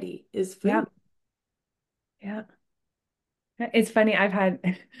society is Yeah. food. Yeah. It's funny. I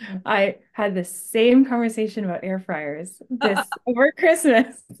had the same conversation about air fryers this over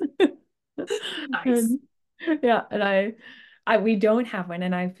Christmas. Nice. And yeah, and we don't have one,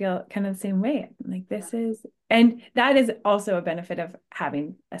 and I feel kind of the same way. Like, Yeah. and that is also a benefit of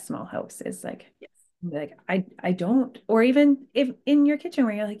having a small house, is Yes. I don't, or even if in your kitchen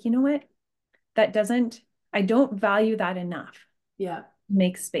where you're like, you know what, that doesn't, I don't value that enough. Yeah,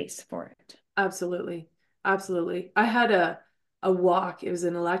 Make space for it. absolutely. Absolutely. I had a wok. It was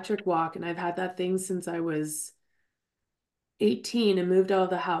an electric wok, and I've had that thing since I was 18 and moved out of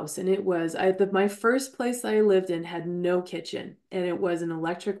the house, and it was my first place I lived in had no kitchen, and it was an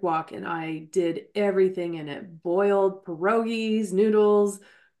electric wok, and I did everything in it. Boiled pierogies, noodles,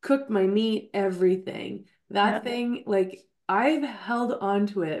 cooked my meat, everything. Yeah. That thing, like I've held on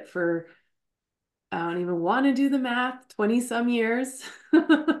to it for, I don't even want to do the math, 20 some years.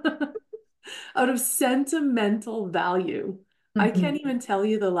 Out of sentimental value. I Hmm. can't even tell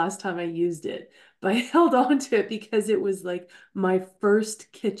you the last time I used it, but I held on to it because it was like my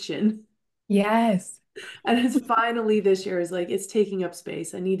first kitchen. Yes. And it's finally this year is like it's taking up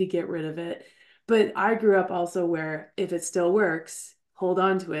space. I need to get rid of it. But I grew up also where if it still works, hold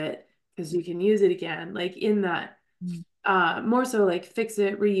on to it because you can use it again. Like in that more so like fix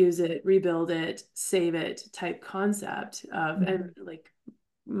it, reuse it, rebuild it, save it type concept of and Mhm. like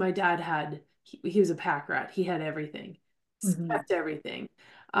my dad had he was a pack rat. He had everything, Mhm. kept everything,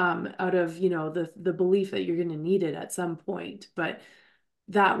 out of the belief that you're going to need it at some point. But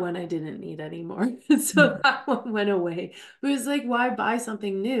that one I didn't need anymore, so Mhm. that one went away. It was like, why buy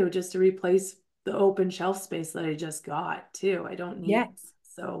something new just to replace the open shelf space that I just got too? I don't need Yes.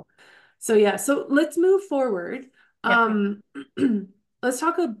 so yeah, so let's move forward. Yeah. Um, let's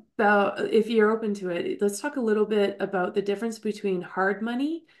talk about, if you're open to it, let's talk a little bit about the difference between hard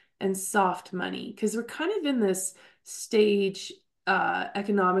money and soft money, because we're kind of in this stage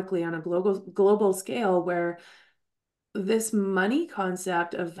economically on a global scale where this money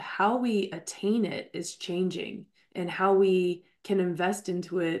concept of how we attain it is changing and how we can invest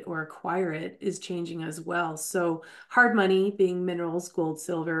into it or acquire it is changing as well. So hard money being minerals, gold,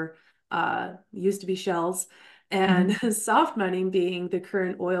 silver, used to be shells, and Mhm. soft money being the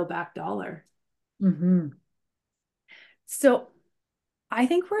current oil-backed dollar. Mhm. So I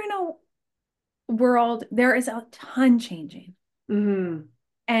think we're in a world, there is a ton changing. Hmm.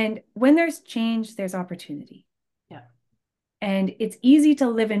 And when there's change, there's opportunity. Yeah. And it's easy to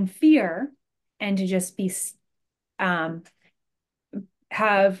live in fear and to just be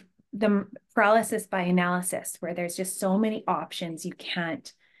have the paralysis by analysis, where there's just so many options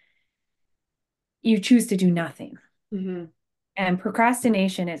you choose to do nothing. Mm-hmm. And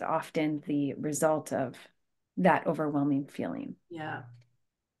procrastination is often the result of that overwhelming feeling. Yeah.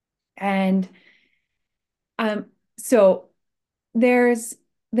 And um, so there's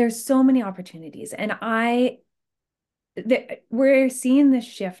so many opportunities, and we're seeing this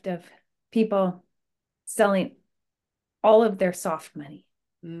shift of people selling all of their soft money,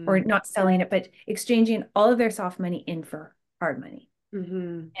 or Mm. not selling it, but exchanging all of their soft money in for hard money,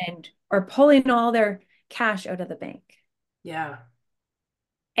 Mm-hmm. and or pulling all their cash out of the bank. Yeah.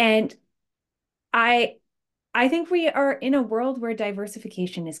 And I I think we are in a world where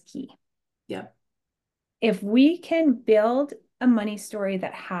diversification is key. Yep. If we can build a money story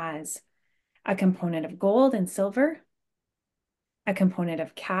that has a component of gold and silver, a component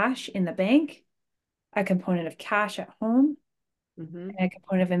of cash in the bank, a component of cash at home, Mm-hmm. and a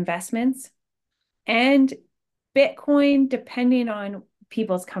component of investments, and Bitcoin, depending on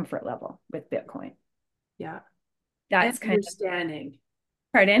people's comfort level with Bitcoin. Yeah. And That's kind of, understanding.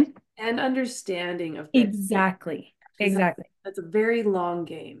 pardon? And understanding of Bitcoin. Exactly. Because Exactly. that's a very long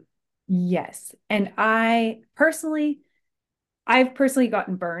game. Yes. And I've personally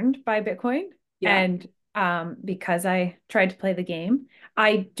gotten burned by Bitcoin. Yeah. And because I tried to play the game,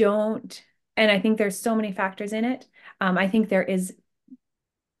 I don't, and I think there's so many factors in it. I think there is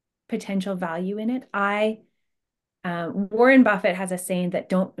potential value in it. Warren Buffett has a saying that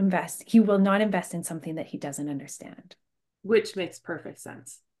don't invest, he will not invest in something that he doesn't understand. Which makes perfect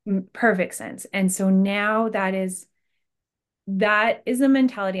sense. Perfect sense. And so now that is the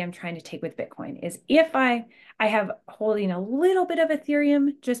mentality I'm trying to take with Bitcoin. Is if I have holding a little bit of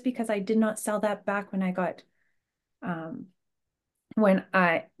Ethereum, just because I did not sell that back when I got when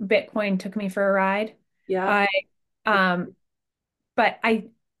Bitcoin took me for a ride. Yeah. I um but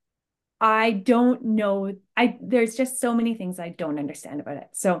I don't know. There's just so many things I don't understand about it.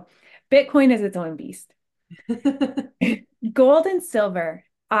 So Bitcoin is its own beast. Gold and silver,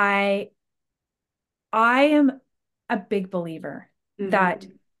 I am a big believer that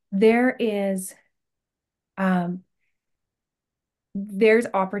Mm-hmm. there is um there's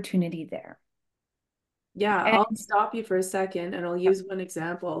opportunity there. Yeah, And I'll stop you for a second and I'll use one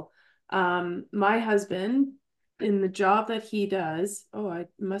example. My husband, in the job that he does, oh, I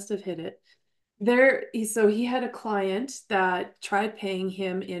must have hit it. So he had a client that tried paying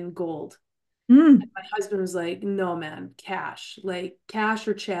him in gold. mm, My husband was like, no, man, cash, like cash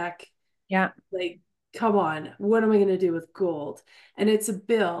or check. yeah, Like, come on, what am I going to do with gold? And it's a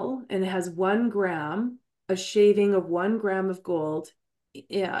bill and it has 1 gram, a shaving of 1 gram of gold,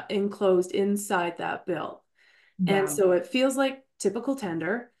 yeah, enclosed inside that bill. And wow. so it feels like typical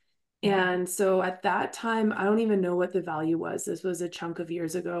tender. Yeah. And so at that time, I don't even know what the value was. This was a chunk of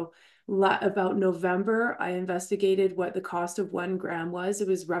years ago. About November, I investigated what the cost of 1 gram was. It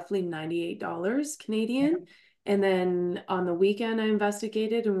was roughly $98 Yeah. Canadian. And then on the weekend, I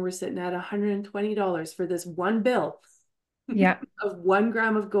investigated and we're sitting at $120 for this one bill Yeah. of 1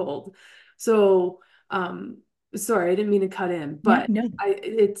 gram of gold. So, sorry, I didn't mean to cut in, Yeah. but No.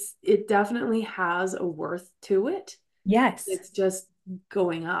 it definitely has a worth to it. Yes. It's just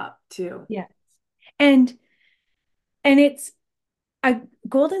going up too. Yeah. And it's a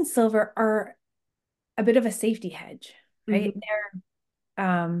gold and silver are a bit of a safety hedge, right?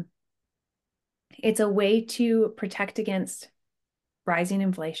 Hmm. It's a way to protect against rising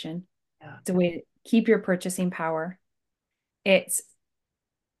inflation. Yeah. It's a way to keep your purchasing power. It's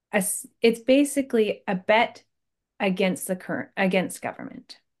it's basically a bet against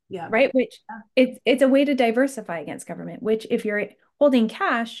government, Yeah. right? Which it's a way to diversify against government, which if you're holding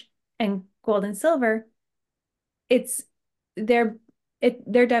cash and gold and silver, it's they're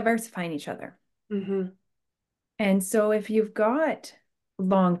they're diversifying each other. Hmm. And so if you've got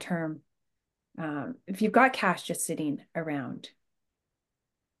long term, if you've got cash just sitting around,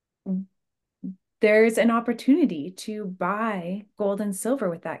 there's an opportunity to buy gold and silver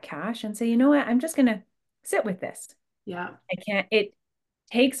with that cash and say, you know what, I'm just going to sit with this. Yeah. It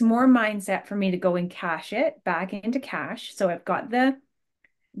takes more mindset for me to go and cash it back into cash. So I've got the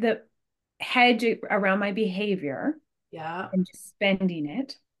hedge around my behavior Yeah. and just spending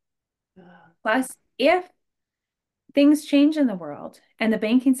it. Uh, Plus, if things change in the world and the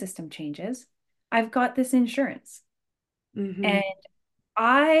banking system changes, I've got this insurance. hmm. And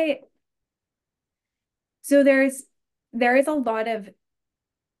I, so there is a lot of,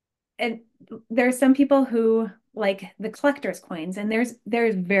 and there's some people who like the collector's coins, and there's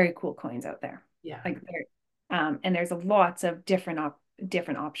very cool coins out there. Yeah. Like there, and there's lots of different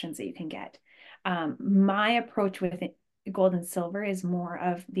different options that you can get. My approach with gold and silver is more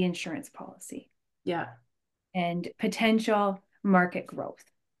of the insurance policy Yeah. and potential market growth.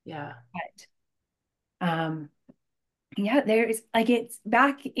 Yeah. But yeah, there's like it's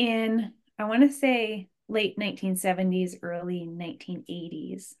back in, I want to say late 1970s, early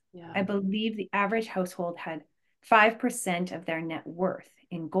 1980s. Yeah. I believe the average household had 5% of their net worth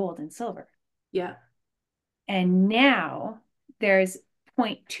in gold and silver. Yeah. And now there's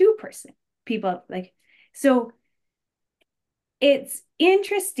 0.2% people like, so it's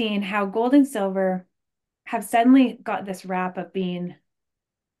interesting how gold and silver have suddenly got this rap of being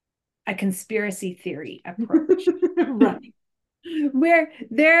a conspiracy theory approach. Right. Where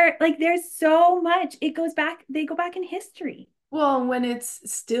they're like there's so much, it goes back, they go back in history. Well, when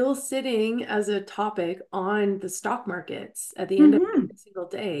it's still sitting as a topic on the stock markets at the end of Mm-hmm. every single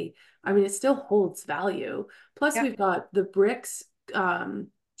day, I mean, it still holds value. Plus, Yeah, we've got the BRICS, I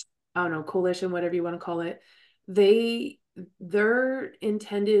don't know, coalition, whatever you want to call it. They, their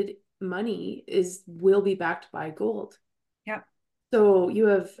intended money will be backed by gold. yeah. So you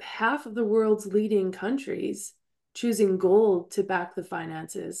have half of the world's leading countries choosing gold to back the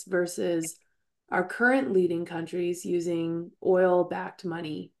finances versus our current leading countries using oil-backed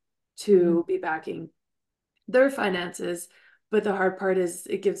money Mm-hmm. to be backing their finances. But the hard part is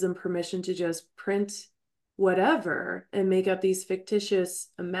it gives them permission to just print whatever and make up these fictitious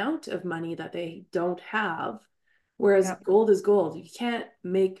amount of money that they don't have. Whereas Yeah, gold is gold. You can't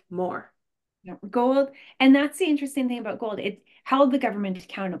make more. yeah. Gold, and that's the interesting thing about gold. It held the government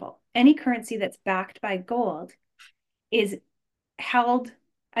accountable. Any currency that's backed by gold is held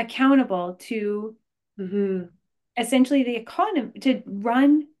accountable to Mm-hmm. essentially the economy, to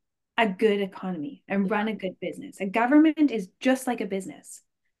run a good economy and Yeah. run a good business. A government is just like a business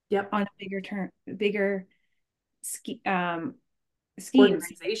Yep. on a bigger term, bigger sch schemes.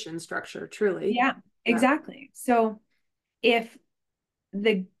 Organization structure, truly. Yeah, Yeah. exactly. So if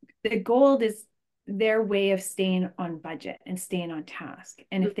the the gold is their way of staying on budget and staying on task,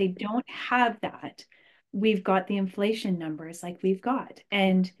 and if they don't have that, we've got the inflation numbers like we've got,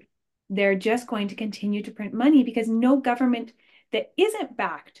 and they're just going to continue to print money because no government that isn't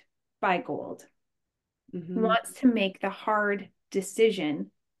backed by gold Mm-hmm. wants to make the hard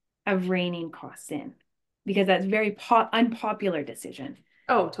decision of reining costs in because that's very unpopular decision.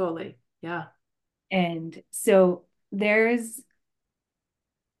 Oh, totally. Yeah. And so there's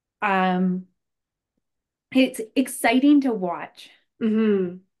um it's exciting to watch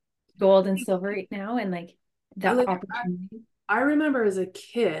Mm-hmm. gold and silver right now and like the Like opportunity. I remember as a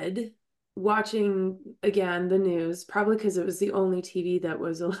kid watching again the news, probably because it was the only TV that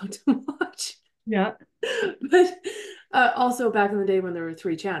was allowed to watch. Yeah. But also back in the day when there were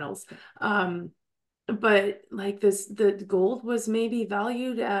three channels. Um, but like this, the gold was maybe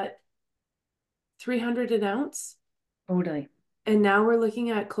valued at 300 an ounce, Totally. and now we're looking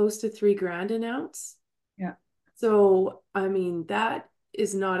at close to 3 grand an ounce. Yeah. So, I mean, that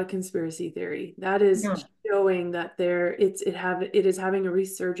is not a conspiracy theory. That is No. showing that it is having a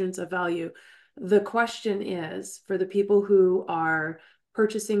resurgence of value. The question is for the people who are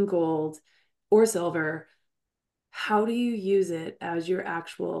purchasing gold or silver, how do you use it as your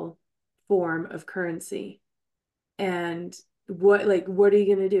actual form of currency? And what are you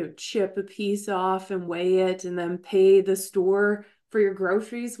going to do? Chip a piece off and weigh it and then pay the store for your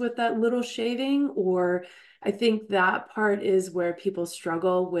groceries with that little shaving? Or I think that part is where people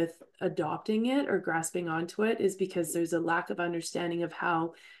struggle with adopting it or grasping onto it, is because there's a lack of understanding of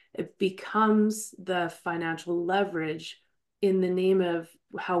how it becomes the financial leverage in the name of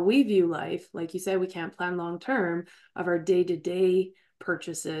how we view life. Like you said, we can't plan long term of our day-to-day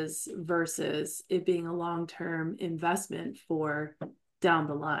purchases versus it being a long-term investment for down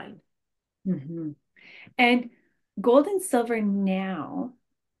the line. Mhm. And gold and silver now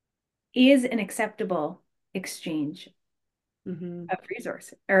is an acceptable exchange Mm-hmm. of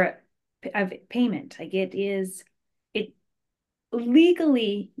resource or of payment. Like it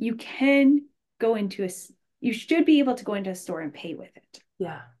legally, you can go into you should be able to go into a store and pay with it.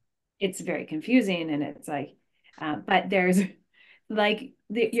 Yeah. It's very confusing and it's like, but there's like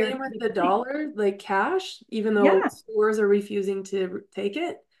Same with the dollar, like cash, even though yeah, stores are refusing to take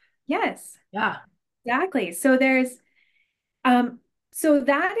it. yes, Yeah. exactly. So there's, um, so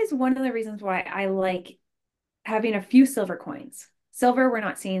that is one of the reasons why I like having a few silver coins. Silver, we're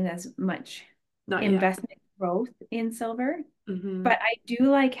not seeing as much Not yet. investment growth in silver, Mm-hmm. but I do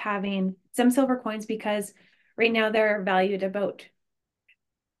like having some silver coins because right now they're valued about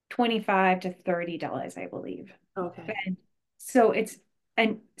 25 to $30, I believe. Okay. And so it's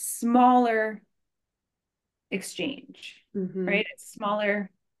a smaller exchange. Mm-hmm. right? It's smaller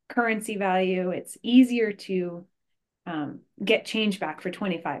currency value. It's easier to get change back for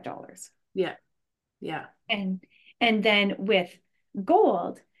 $25. Yeah. Yeah. And and then with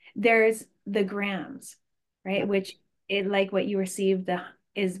gold, there's the grams, Yeah. right? Which it like what you received the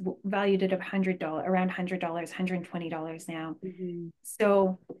is valued at $100, around $100, $120 now. Mm-hmm.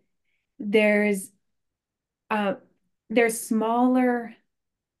 So there's uh there's smaller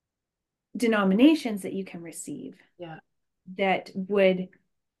denominations that you can receive Yeah. that would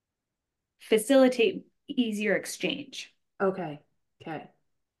facilitate easier exchange. Okay. Okay.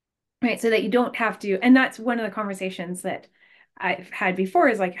 Right. So that you don't have to, and that's one of the conversations that I've had before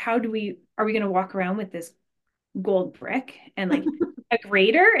is like, are we going to walk around with this gold brick and like a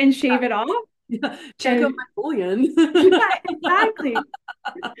grater and shave it off? Yeah. Check out And my bullion. yeah, exactly.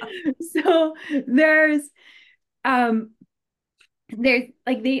 So there's, um,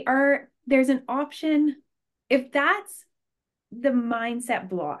 there's an option if that's the mindset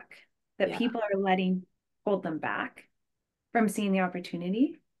block that Yeah. people are letting hold them back from seeing the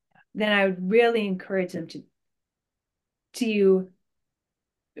opportunity, then I would really encourage them to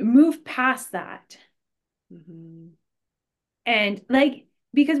move past that. Mm-hmm. And like,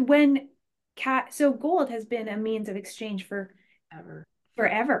 because when so gold has been a means of exchange for Ever. For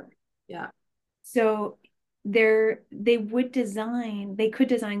forever. yeah. So they could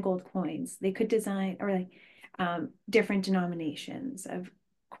design gold coins. They could design or like different denominations of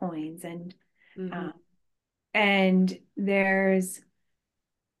coins Mm-hmm. um, and there's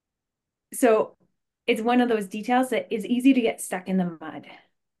so it's one of those details that is easy to get stuck in the mud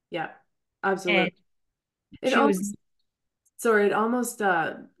Yeah. and Absolutely. It choose. almost it almost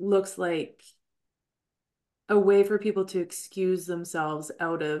looks like a way for people to excuse themselves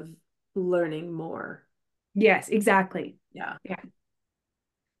out of learning more. Yes, exactly. Yeah. Yeah.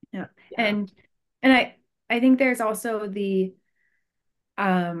 Yeah. Yeah. And I think there's also the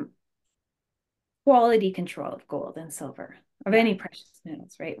um quality control of gold and silver, of Yeah. any precious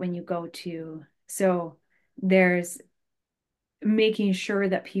metals, right? When you go to, so there's making sure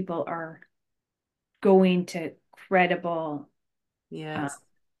that people are going to credible uh, Yes.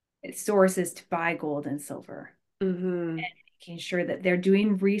 sources to buy gold and silver, Mm-hmm. and making sure that they're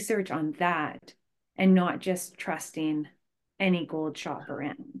doing research on that and not just trusting any gold shop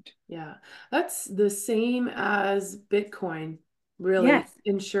around. Yeah, that's the same as Bitcoin, really, Yes.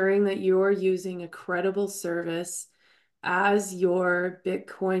 ensuring that you're using a credible service as your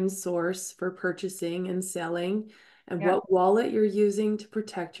Bitcoin source for purchasing and selling, and Yeah. what wallet you're using to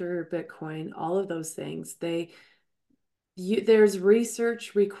protect your Bitcoin, all of those things. There's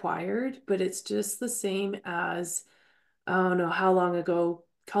research required, but it's just the same as I don't know how long ago,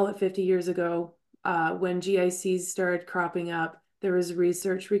 call it 50 years ago, when GICs started cropping up, there was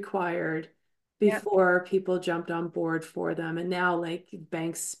research required Yeah. before people jumped on board for them. And now, like,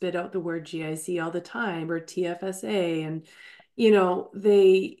 banks spit out the word GIC all the time or TFSA. And,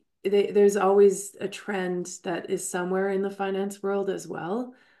 there's always a trend that is somewhere in the finance world as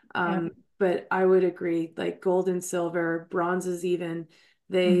well. Yeah. But I would agree, like gold and silver, bronzes even, Mhm.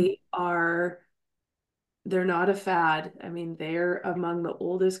 they are they're not a fad. I mean, they're among the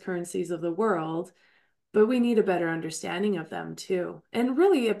oldest currencies of the world, but we need a better understanding of them too. And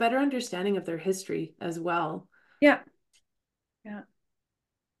really a better understanding of their history as well. Yeah. Yeah.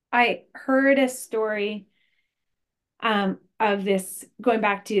 I heard a story of this going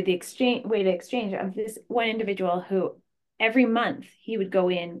back to the exchange way to exchange of this one individual who every month he would go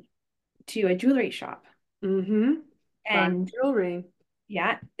in to a jewelry shop Mm-hmm. Fine and jewelry.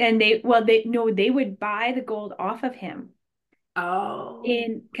 yeah, and they would buy the gold off of him Oh,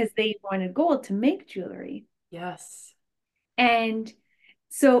 in because they wanted gold to make jewelry. yes. And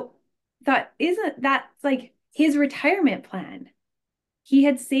so thought, isn't that like his retirement plan? He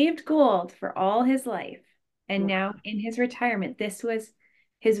had saved gold for all his life. And now Wow. in his retirement, this was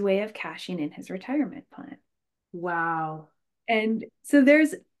his way of cashing in his retirement plan. Wow. And so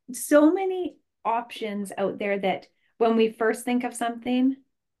there's so many options out there that when we first think of something,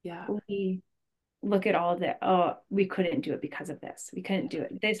 Yeah. we look at all the, oh, we couldn't do it because of this. We couldn't Yeah. do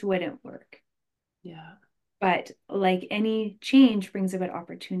it. This wouldn't work. Yeah. But like any change brings about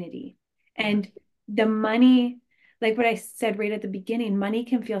opportunity. Yeah. And the money, like what I said right at the beginning, money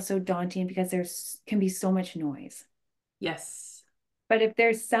can feel so daunting because there's can be so much noise. Yes. But if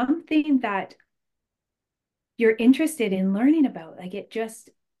there's something that you're interested in learning about, like it just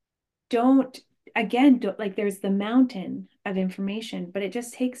don't, again, don't, like there's the mountain of information, but it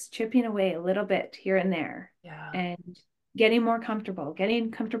just takes chipping away a little bit here and there Yeah. and getting comfortable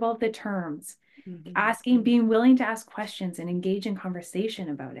with the terms, Mm-hmm. asking, being willing to ask questions and engage in conversation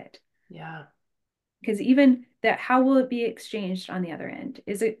about it. Yeah. Because even that, how will it be exchanged on the other end?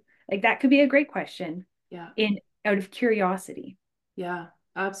 Is it like that could be a great question Yeah. in out of curiosity. Yeah,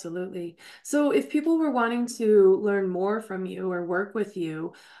 absolutely. So if people were wanting to learn more from you or work with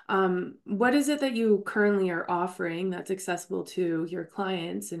you, what is it that you currently are offering that's accessible to your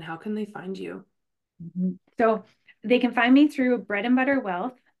clients, and how can they find you? Mhm. So they can find me through Bread and Butter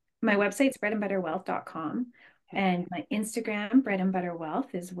Wealth. My website's breadandbutterwealth.com. Okay. And my Instagram, Bread and Butter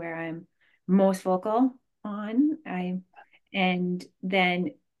Wealth, is where I'm most vocal on. And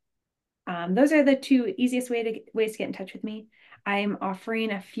then those are the two easiest ways to get in touch with me. I'm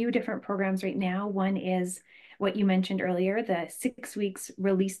offering a few different programs right now. One is what you mentioned earlier, the 6 weeks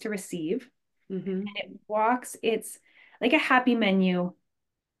release to receive. Mm-hmm. It's like a happy menu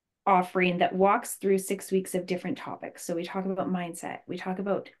offering that walks through 6 weeks of different topics. So we talk about mindset, we talk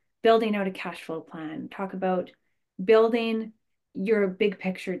about building out a cash flow plan, talk about building your big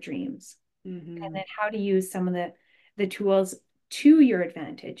picture dreams, and Mm-hmm. then how to use some of the tools to your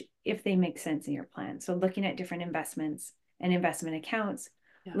advantage if they make sense in your plan. So looking at different investments and investment accounts,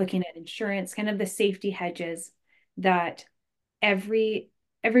 Yeah. looking at insurance, kind of the safety hedges that every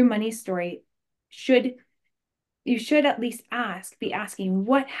every money story should you should at least be asking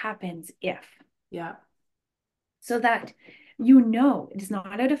what happens if, Yeah. so that you know it's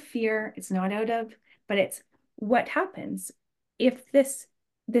not out of fear, it's not out of, but it's what happens if this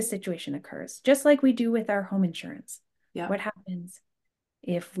situation occurs, just like we do with our home insurance. Yeah. What happens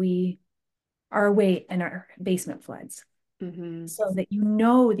if we are away and our basement floods? Mm-hmm. So that you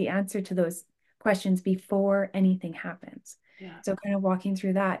know the answer to those questions before anything happens. Yeah. So kind of walking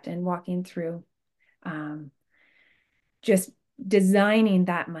through that and walking through um, just designing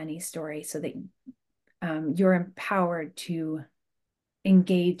that money story so that you're empowered to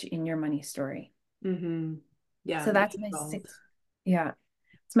engage in your money story. Mm-hmm. Yeah. So Get that's my involved. six, yeah,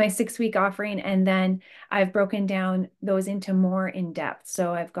 it's my 6 week offering. And then I've broken down those into more in depth.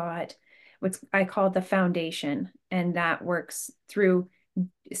 So I've got what's I call the foundation, and that works through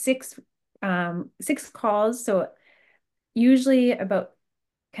six six calls. So usually about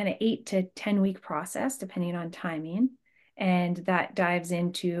kind of 8 to 10 week process, depending on timing. And that dives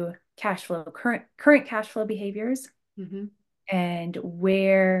into cash flow, current cash flow behaviors, Mm-hmm. and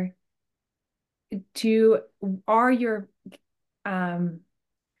where to are your um,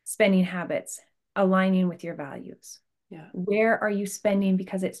 spending habits aligning with your values? Yeah. Where are you spending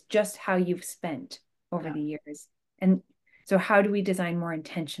because it's just how you've spent over Yeah. the years? And so, how do we design more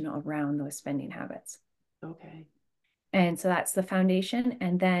intentional around those spending habits? Okay. And so that's the foundation.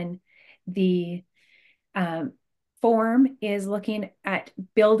 And then the um, form is looking at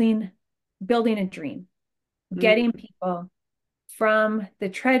building a dream, Mm. getting people from the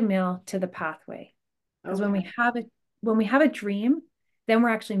treadmill to the pathway. Because Okay. when we have a dream, then we're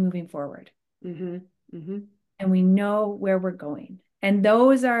actually moving forward Mm-hmm. Mm-hmm. and we know where we're going. And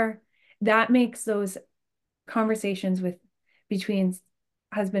that makes those conversations with between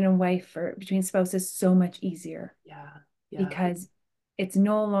husband and wife or between spouses so much easier, Yeah. Yeah. because it's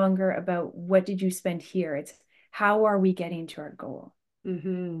no longer about what did you spend here. It's how are we getting to our goal?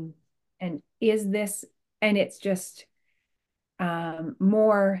 Mm-hmm. And it's just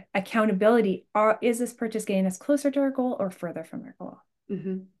more accountability. Is this purchase getting us closer to our goal or further from our goal?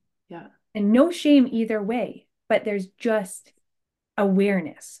 Mm-hmm. Yeah. And no shame either way, but there's just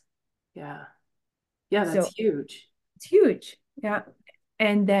awareness. Yeah. Yeah. That's So huge. it's huge. Yeah.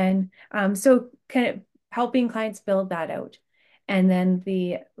 And then, so kind of helping clients build that out. And then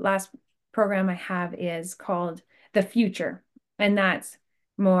the last program I have is called The Future. And that's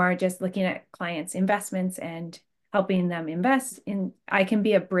more just looking at clients' investments and helping them invest in. I can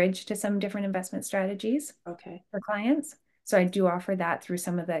be a bridge to some different investment strategies Okay. for clients. So I do offer that through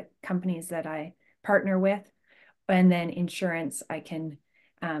some of the companies that I partner with. And then insurance, I'm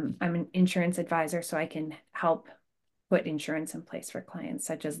an insurance advisor, so I can help put insurance in place for clients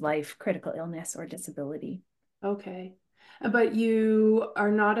such as life, critical illness, or disability. Okay. But you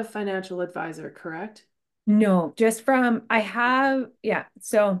are not a financial advisor, correct? No, just from I have, yeah.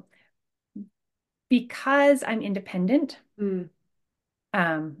 So because I'm independent, Mm.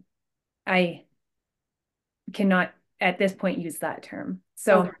 um, I cannot at this point use that term. Okay.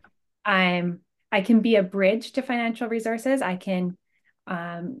 So I'm I can be a bridge to financial resources. I can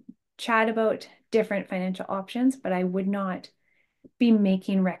chat about different financial options, but I would not be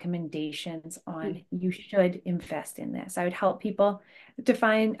making recommendations Mm. on you should invest in this. I help people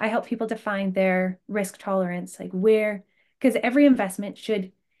define their risk tolerance, like because every investment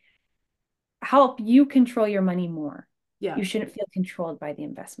should help you control your money more. Yeah. You shouldn't feel controlled by the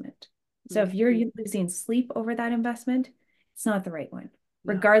investment. So if you're Okay. losing sleep over that investment, it's not the right one,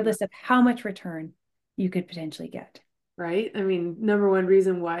 No. regardless of how much return. you could potentially get. Right? I mean, number one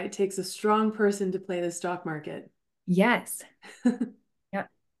reason why it takes a strong person to play the stock market. Yes. Yeah.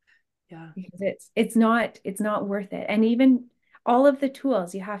 Yeah. Because it's not worth it. And even all of the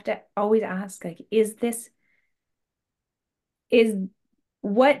tools, you have to always ask, like, is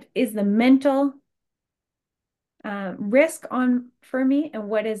what is the mental risk on for me, and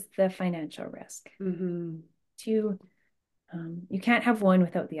what is the financial risk? Hmm. To You can't have one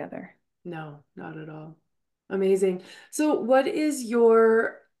without the other. No, not at all. Amazing. So, what is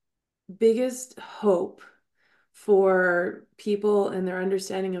your biggest hope for people and their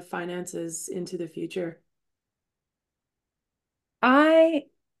understanding of finances into the future? I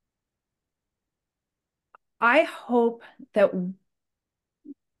I hope that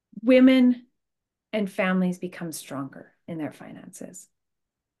women and families become stronger in their finances.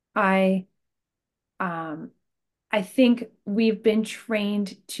 I um I think we've been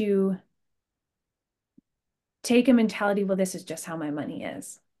trained to take a mentality, well, this is just how my money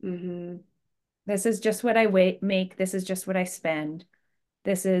is. Hmm. This is just what I make. This is just what I spend.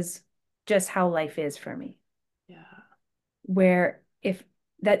 This is just how life is for me. Yeah. Where if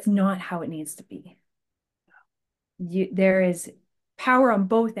that's not how it needs to be. There is power on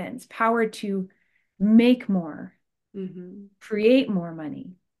both ends, power to make more, Hmm. create more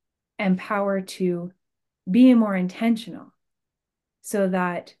money, and power to be more intentional so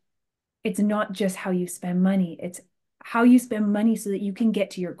that it's not just how you spend money, it's how you spend money so that you can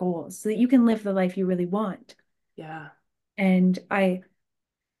get to your goals, so that you can live the life you really want. Yeah. And I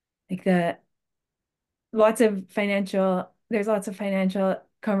like there's lots of financial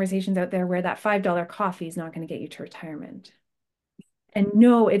conversations out there where that $5 coffee is not going to get you to retirement. And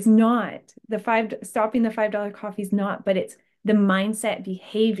no, it's not. Stopping the $5 coffee is not, but it's the mindset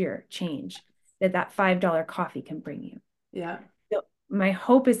behavior change that $5 coffee can bring you. Yeah. So my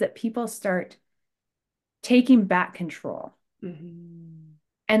hope is that people start taking back control, Hmm.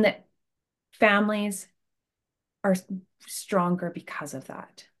 and that families are stronger because of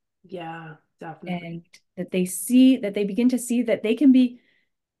that. Yeah, definitely. And that they begin to see that they can be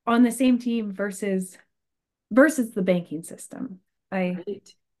on the same team versus the banking system. I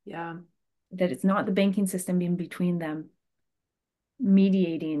Right. Yeah. That it's not the banking system in between them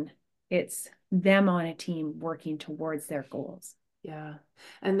mediating, it's them on a team working towards their goals. Yeah.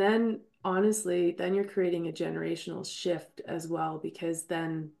 And then honestly, then you're creating a generational shift as well, because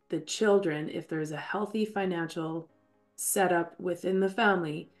then the children, if there's a healthy financial setup within the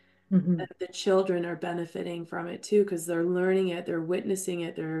family, Mm-hmm. the children are benefiting from it too, because they're learning it, they're witnessing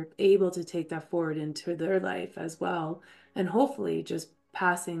it, they're able to take that forward into their life as well, and hopefully just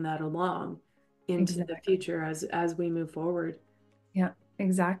passing that along into the Exactly. future as we move forward. Yeah,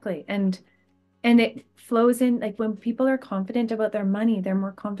 exactly. And it flows in, like, when people are confident about their money, they're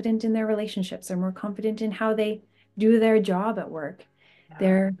more confident in their relationships, they're more confident in how they do their job at work. Yeah,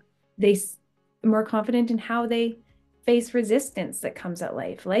 They're they s- More confident in how they face resistance that comes at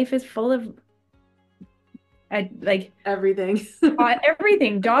life. Life is full of like everything.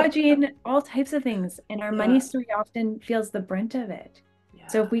 everything, dodging all types of things, and our money Yeah, story often feels the brunt of it.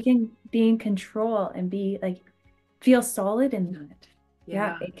 So yeah, if we can be in control and be like feel solid in that,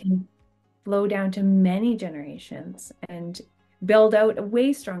 yeah, yeah, it can flow down to many generations and build out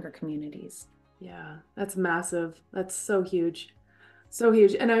way stronger communities. yeah. That's massive. That's so huge. So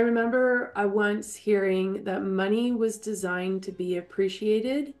huge. And I remember I once hearing that money was designed to be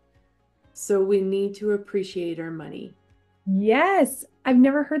appreciated. So we need to appreciate our money. Yes, I've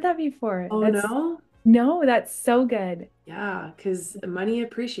never heard that before. Oh no? That's so good. Yeah, because money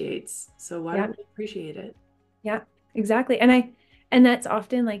appreciates. So why Yeah, don't we appreciate it? yeah, exactly. And that's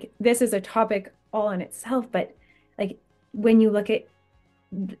often like this is a topic all on itself, but like when you look at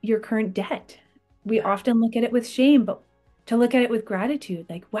your current debt. We Yeah, often look at it with shame, but to look at it with gratitude,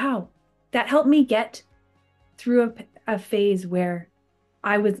 like, wow, that helped me get through a phase where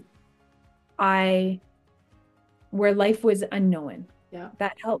I was, I, where life was unknown. yeah,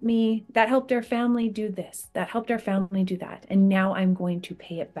 That helped our family do this, that helped our family do that. And now I'm going to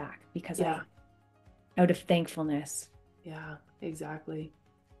pay it back because yeah, out of thankfulness. yeah, exactly.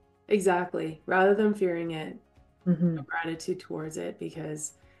 Exactly. Rather than fearing it, Hmm. gratitude towards it,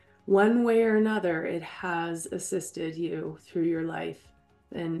 because one way or another, it has assisted you through your life,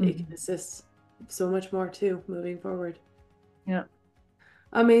 and it can Hmm. assist so much more too moving forward. Yeah.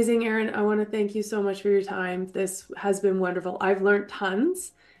 Amazing, Erin. I want to thank you so much for your time. This has been wonderful. I've learned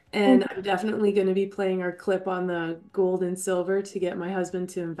tons, Oh, and I'm definitely going to be playing our clip on the gold and silver to get my husband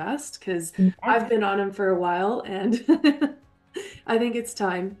to invest, because I've yes. been on him for a while and I think it's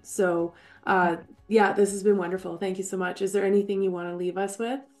time. So, Yeah. yeah, this has been wonderful. Thank you so much. Is there anything you want to leave us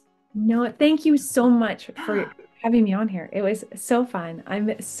with? No, thank you so much for having me on here. It was so fun.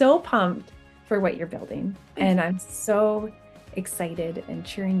 I'm so pumped for what you're building, Thank and you. I'm so excited and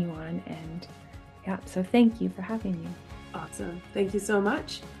cheering you on. And yeah, so thank you for having me. Awesome. Thank you so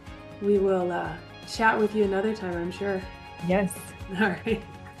much. We will chat with you another time, I'm sure. Yes. All right.